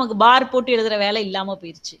இல்லாததனால நமக்கு பார் போட்டு எழுதுற வேலை இல்லாம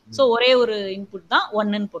போயிருச்சு. சோ ஒரே ஒரு இன்புட் தான்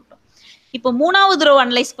 1ன்னு போட்டோம். இப்போ மூணாவது ரோ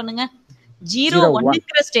அனலைஸ் பண்ணுங்க. 0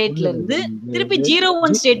 1ங்கிற ஸ்டேட்ல இருந்து திருப்பி 0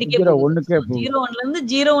 1 ஸ்டேட்டுக்கே போகுது. 0 1ல இருந்து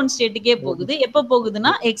 0 1 ஸ்டேட்டுக்கே போகுது. எப்ப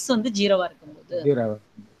போகுதுன்னா x வந்து 0வா இருக்கும்போது.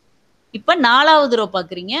 இப்ப நாலாவது ரோ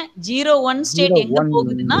பாக்குறீங்க. 0 1 ஸ்டேட் எங்க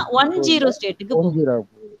போகுதுன்னா 10 ஸ்டேட்டுக்கு போகுது.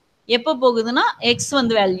 எப்ப போகுதுன்னா x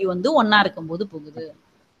வந்து வேல்யூ வந்து 1ஆ இருக்கும்போது போகுது.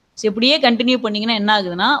 சோ இப்படியே கண்டினியூ பண்ணீங்கன்னா என்ன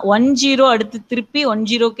ஆகுதுன்னா 10 அடுத்து திருப்பி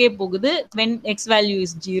 10கே போகுது when x value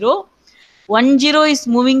is 0. 10 is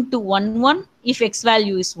moving to 11 if x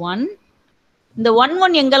value is 1. இந்த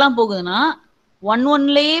 11 எங்கெல்லாம் போகுதுன்னா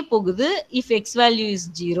 11லயே போகுது if x value is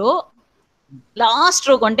 0. Last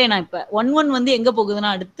row கொண்டே நான் இப்ப 11 வந்து எங்க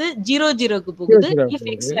போகுதுன்னா அடுத்து 00க்கு போகுது if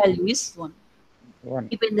x value is 1.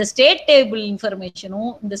 இப்போ இந்த ஸ்டேட் டேபிள் இன்ஃபர்மேஷனும்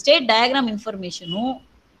இந்த state diagram இன்ஃபர்மேஷனும்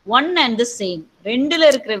one and the same. ரெண்டுல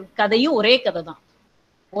இருக்கிற கதையும் ஒரே கதை தான்.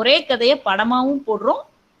 ஒரே கதையை படமாவும் போடுறோம்,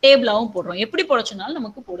 டேபிளாவும் போடுறோம். எப்படி போட சொன்னாலும்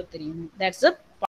நமக்கு போட தெரியும். தட்ஸ்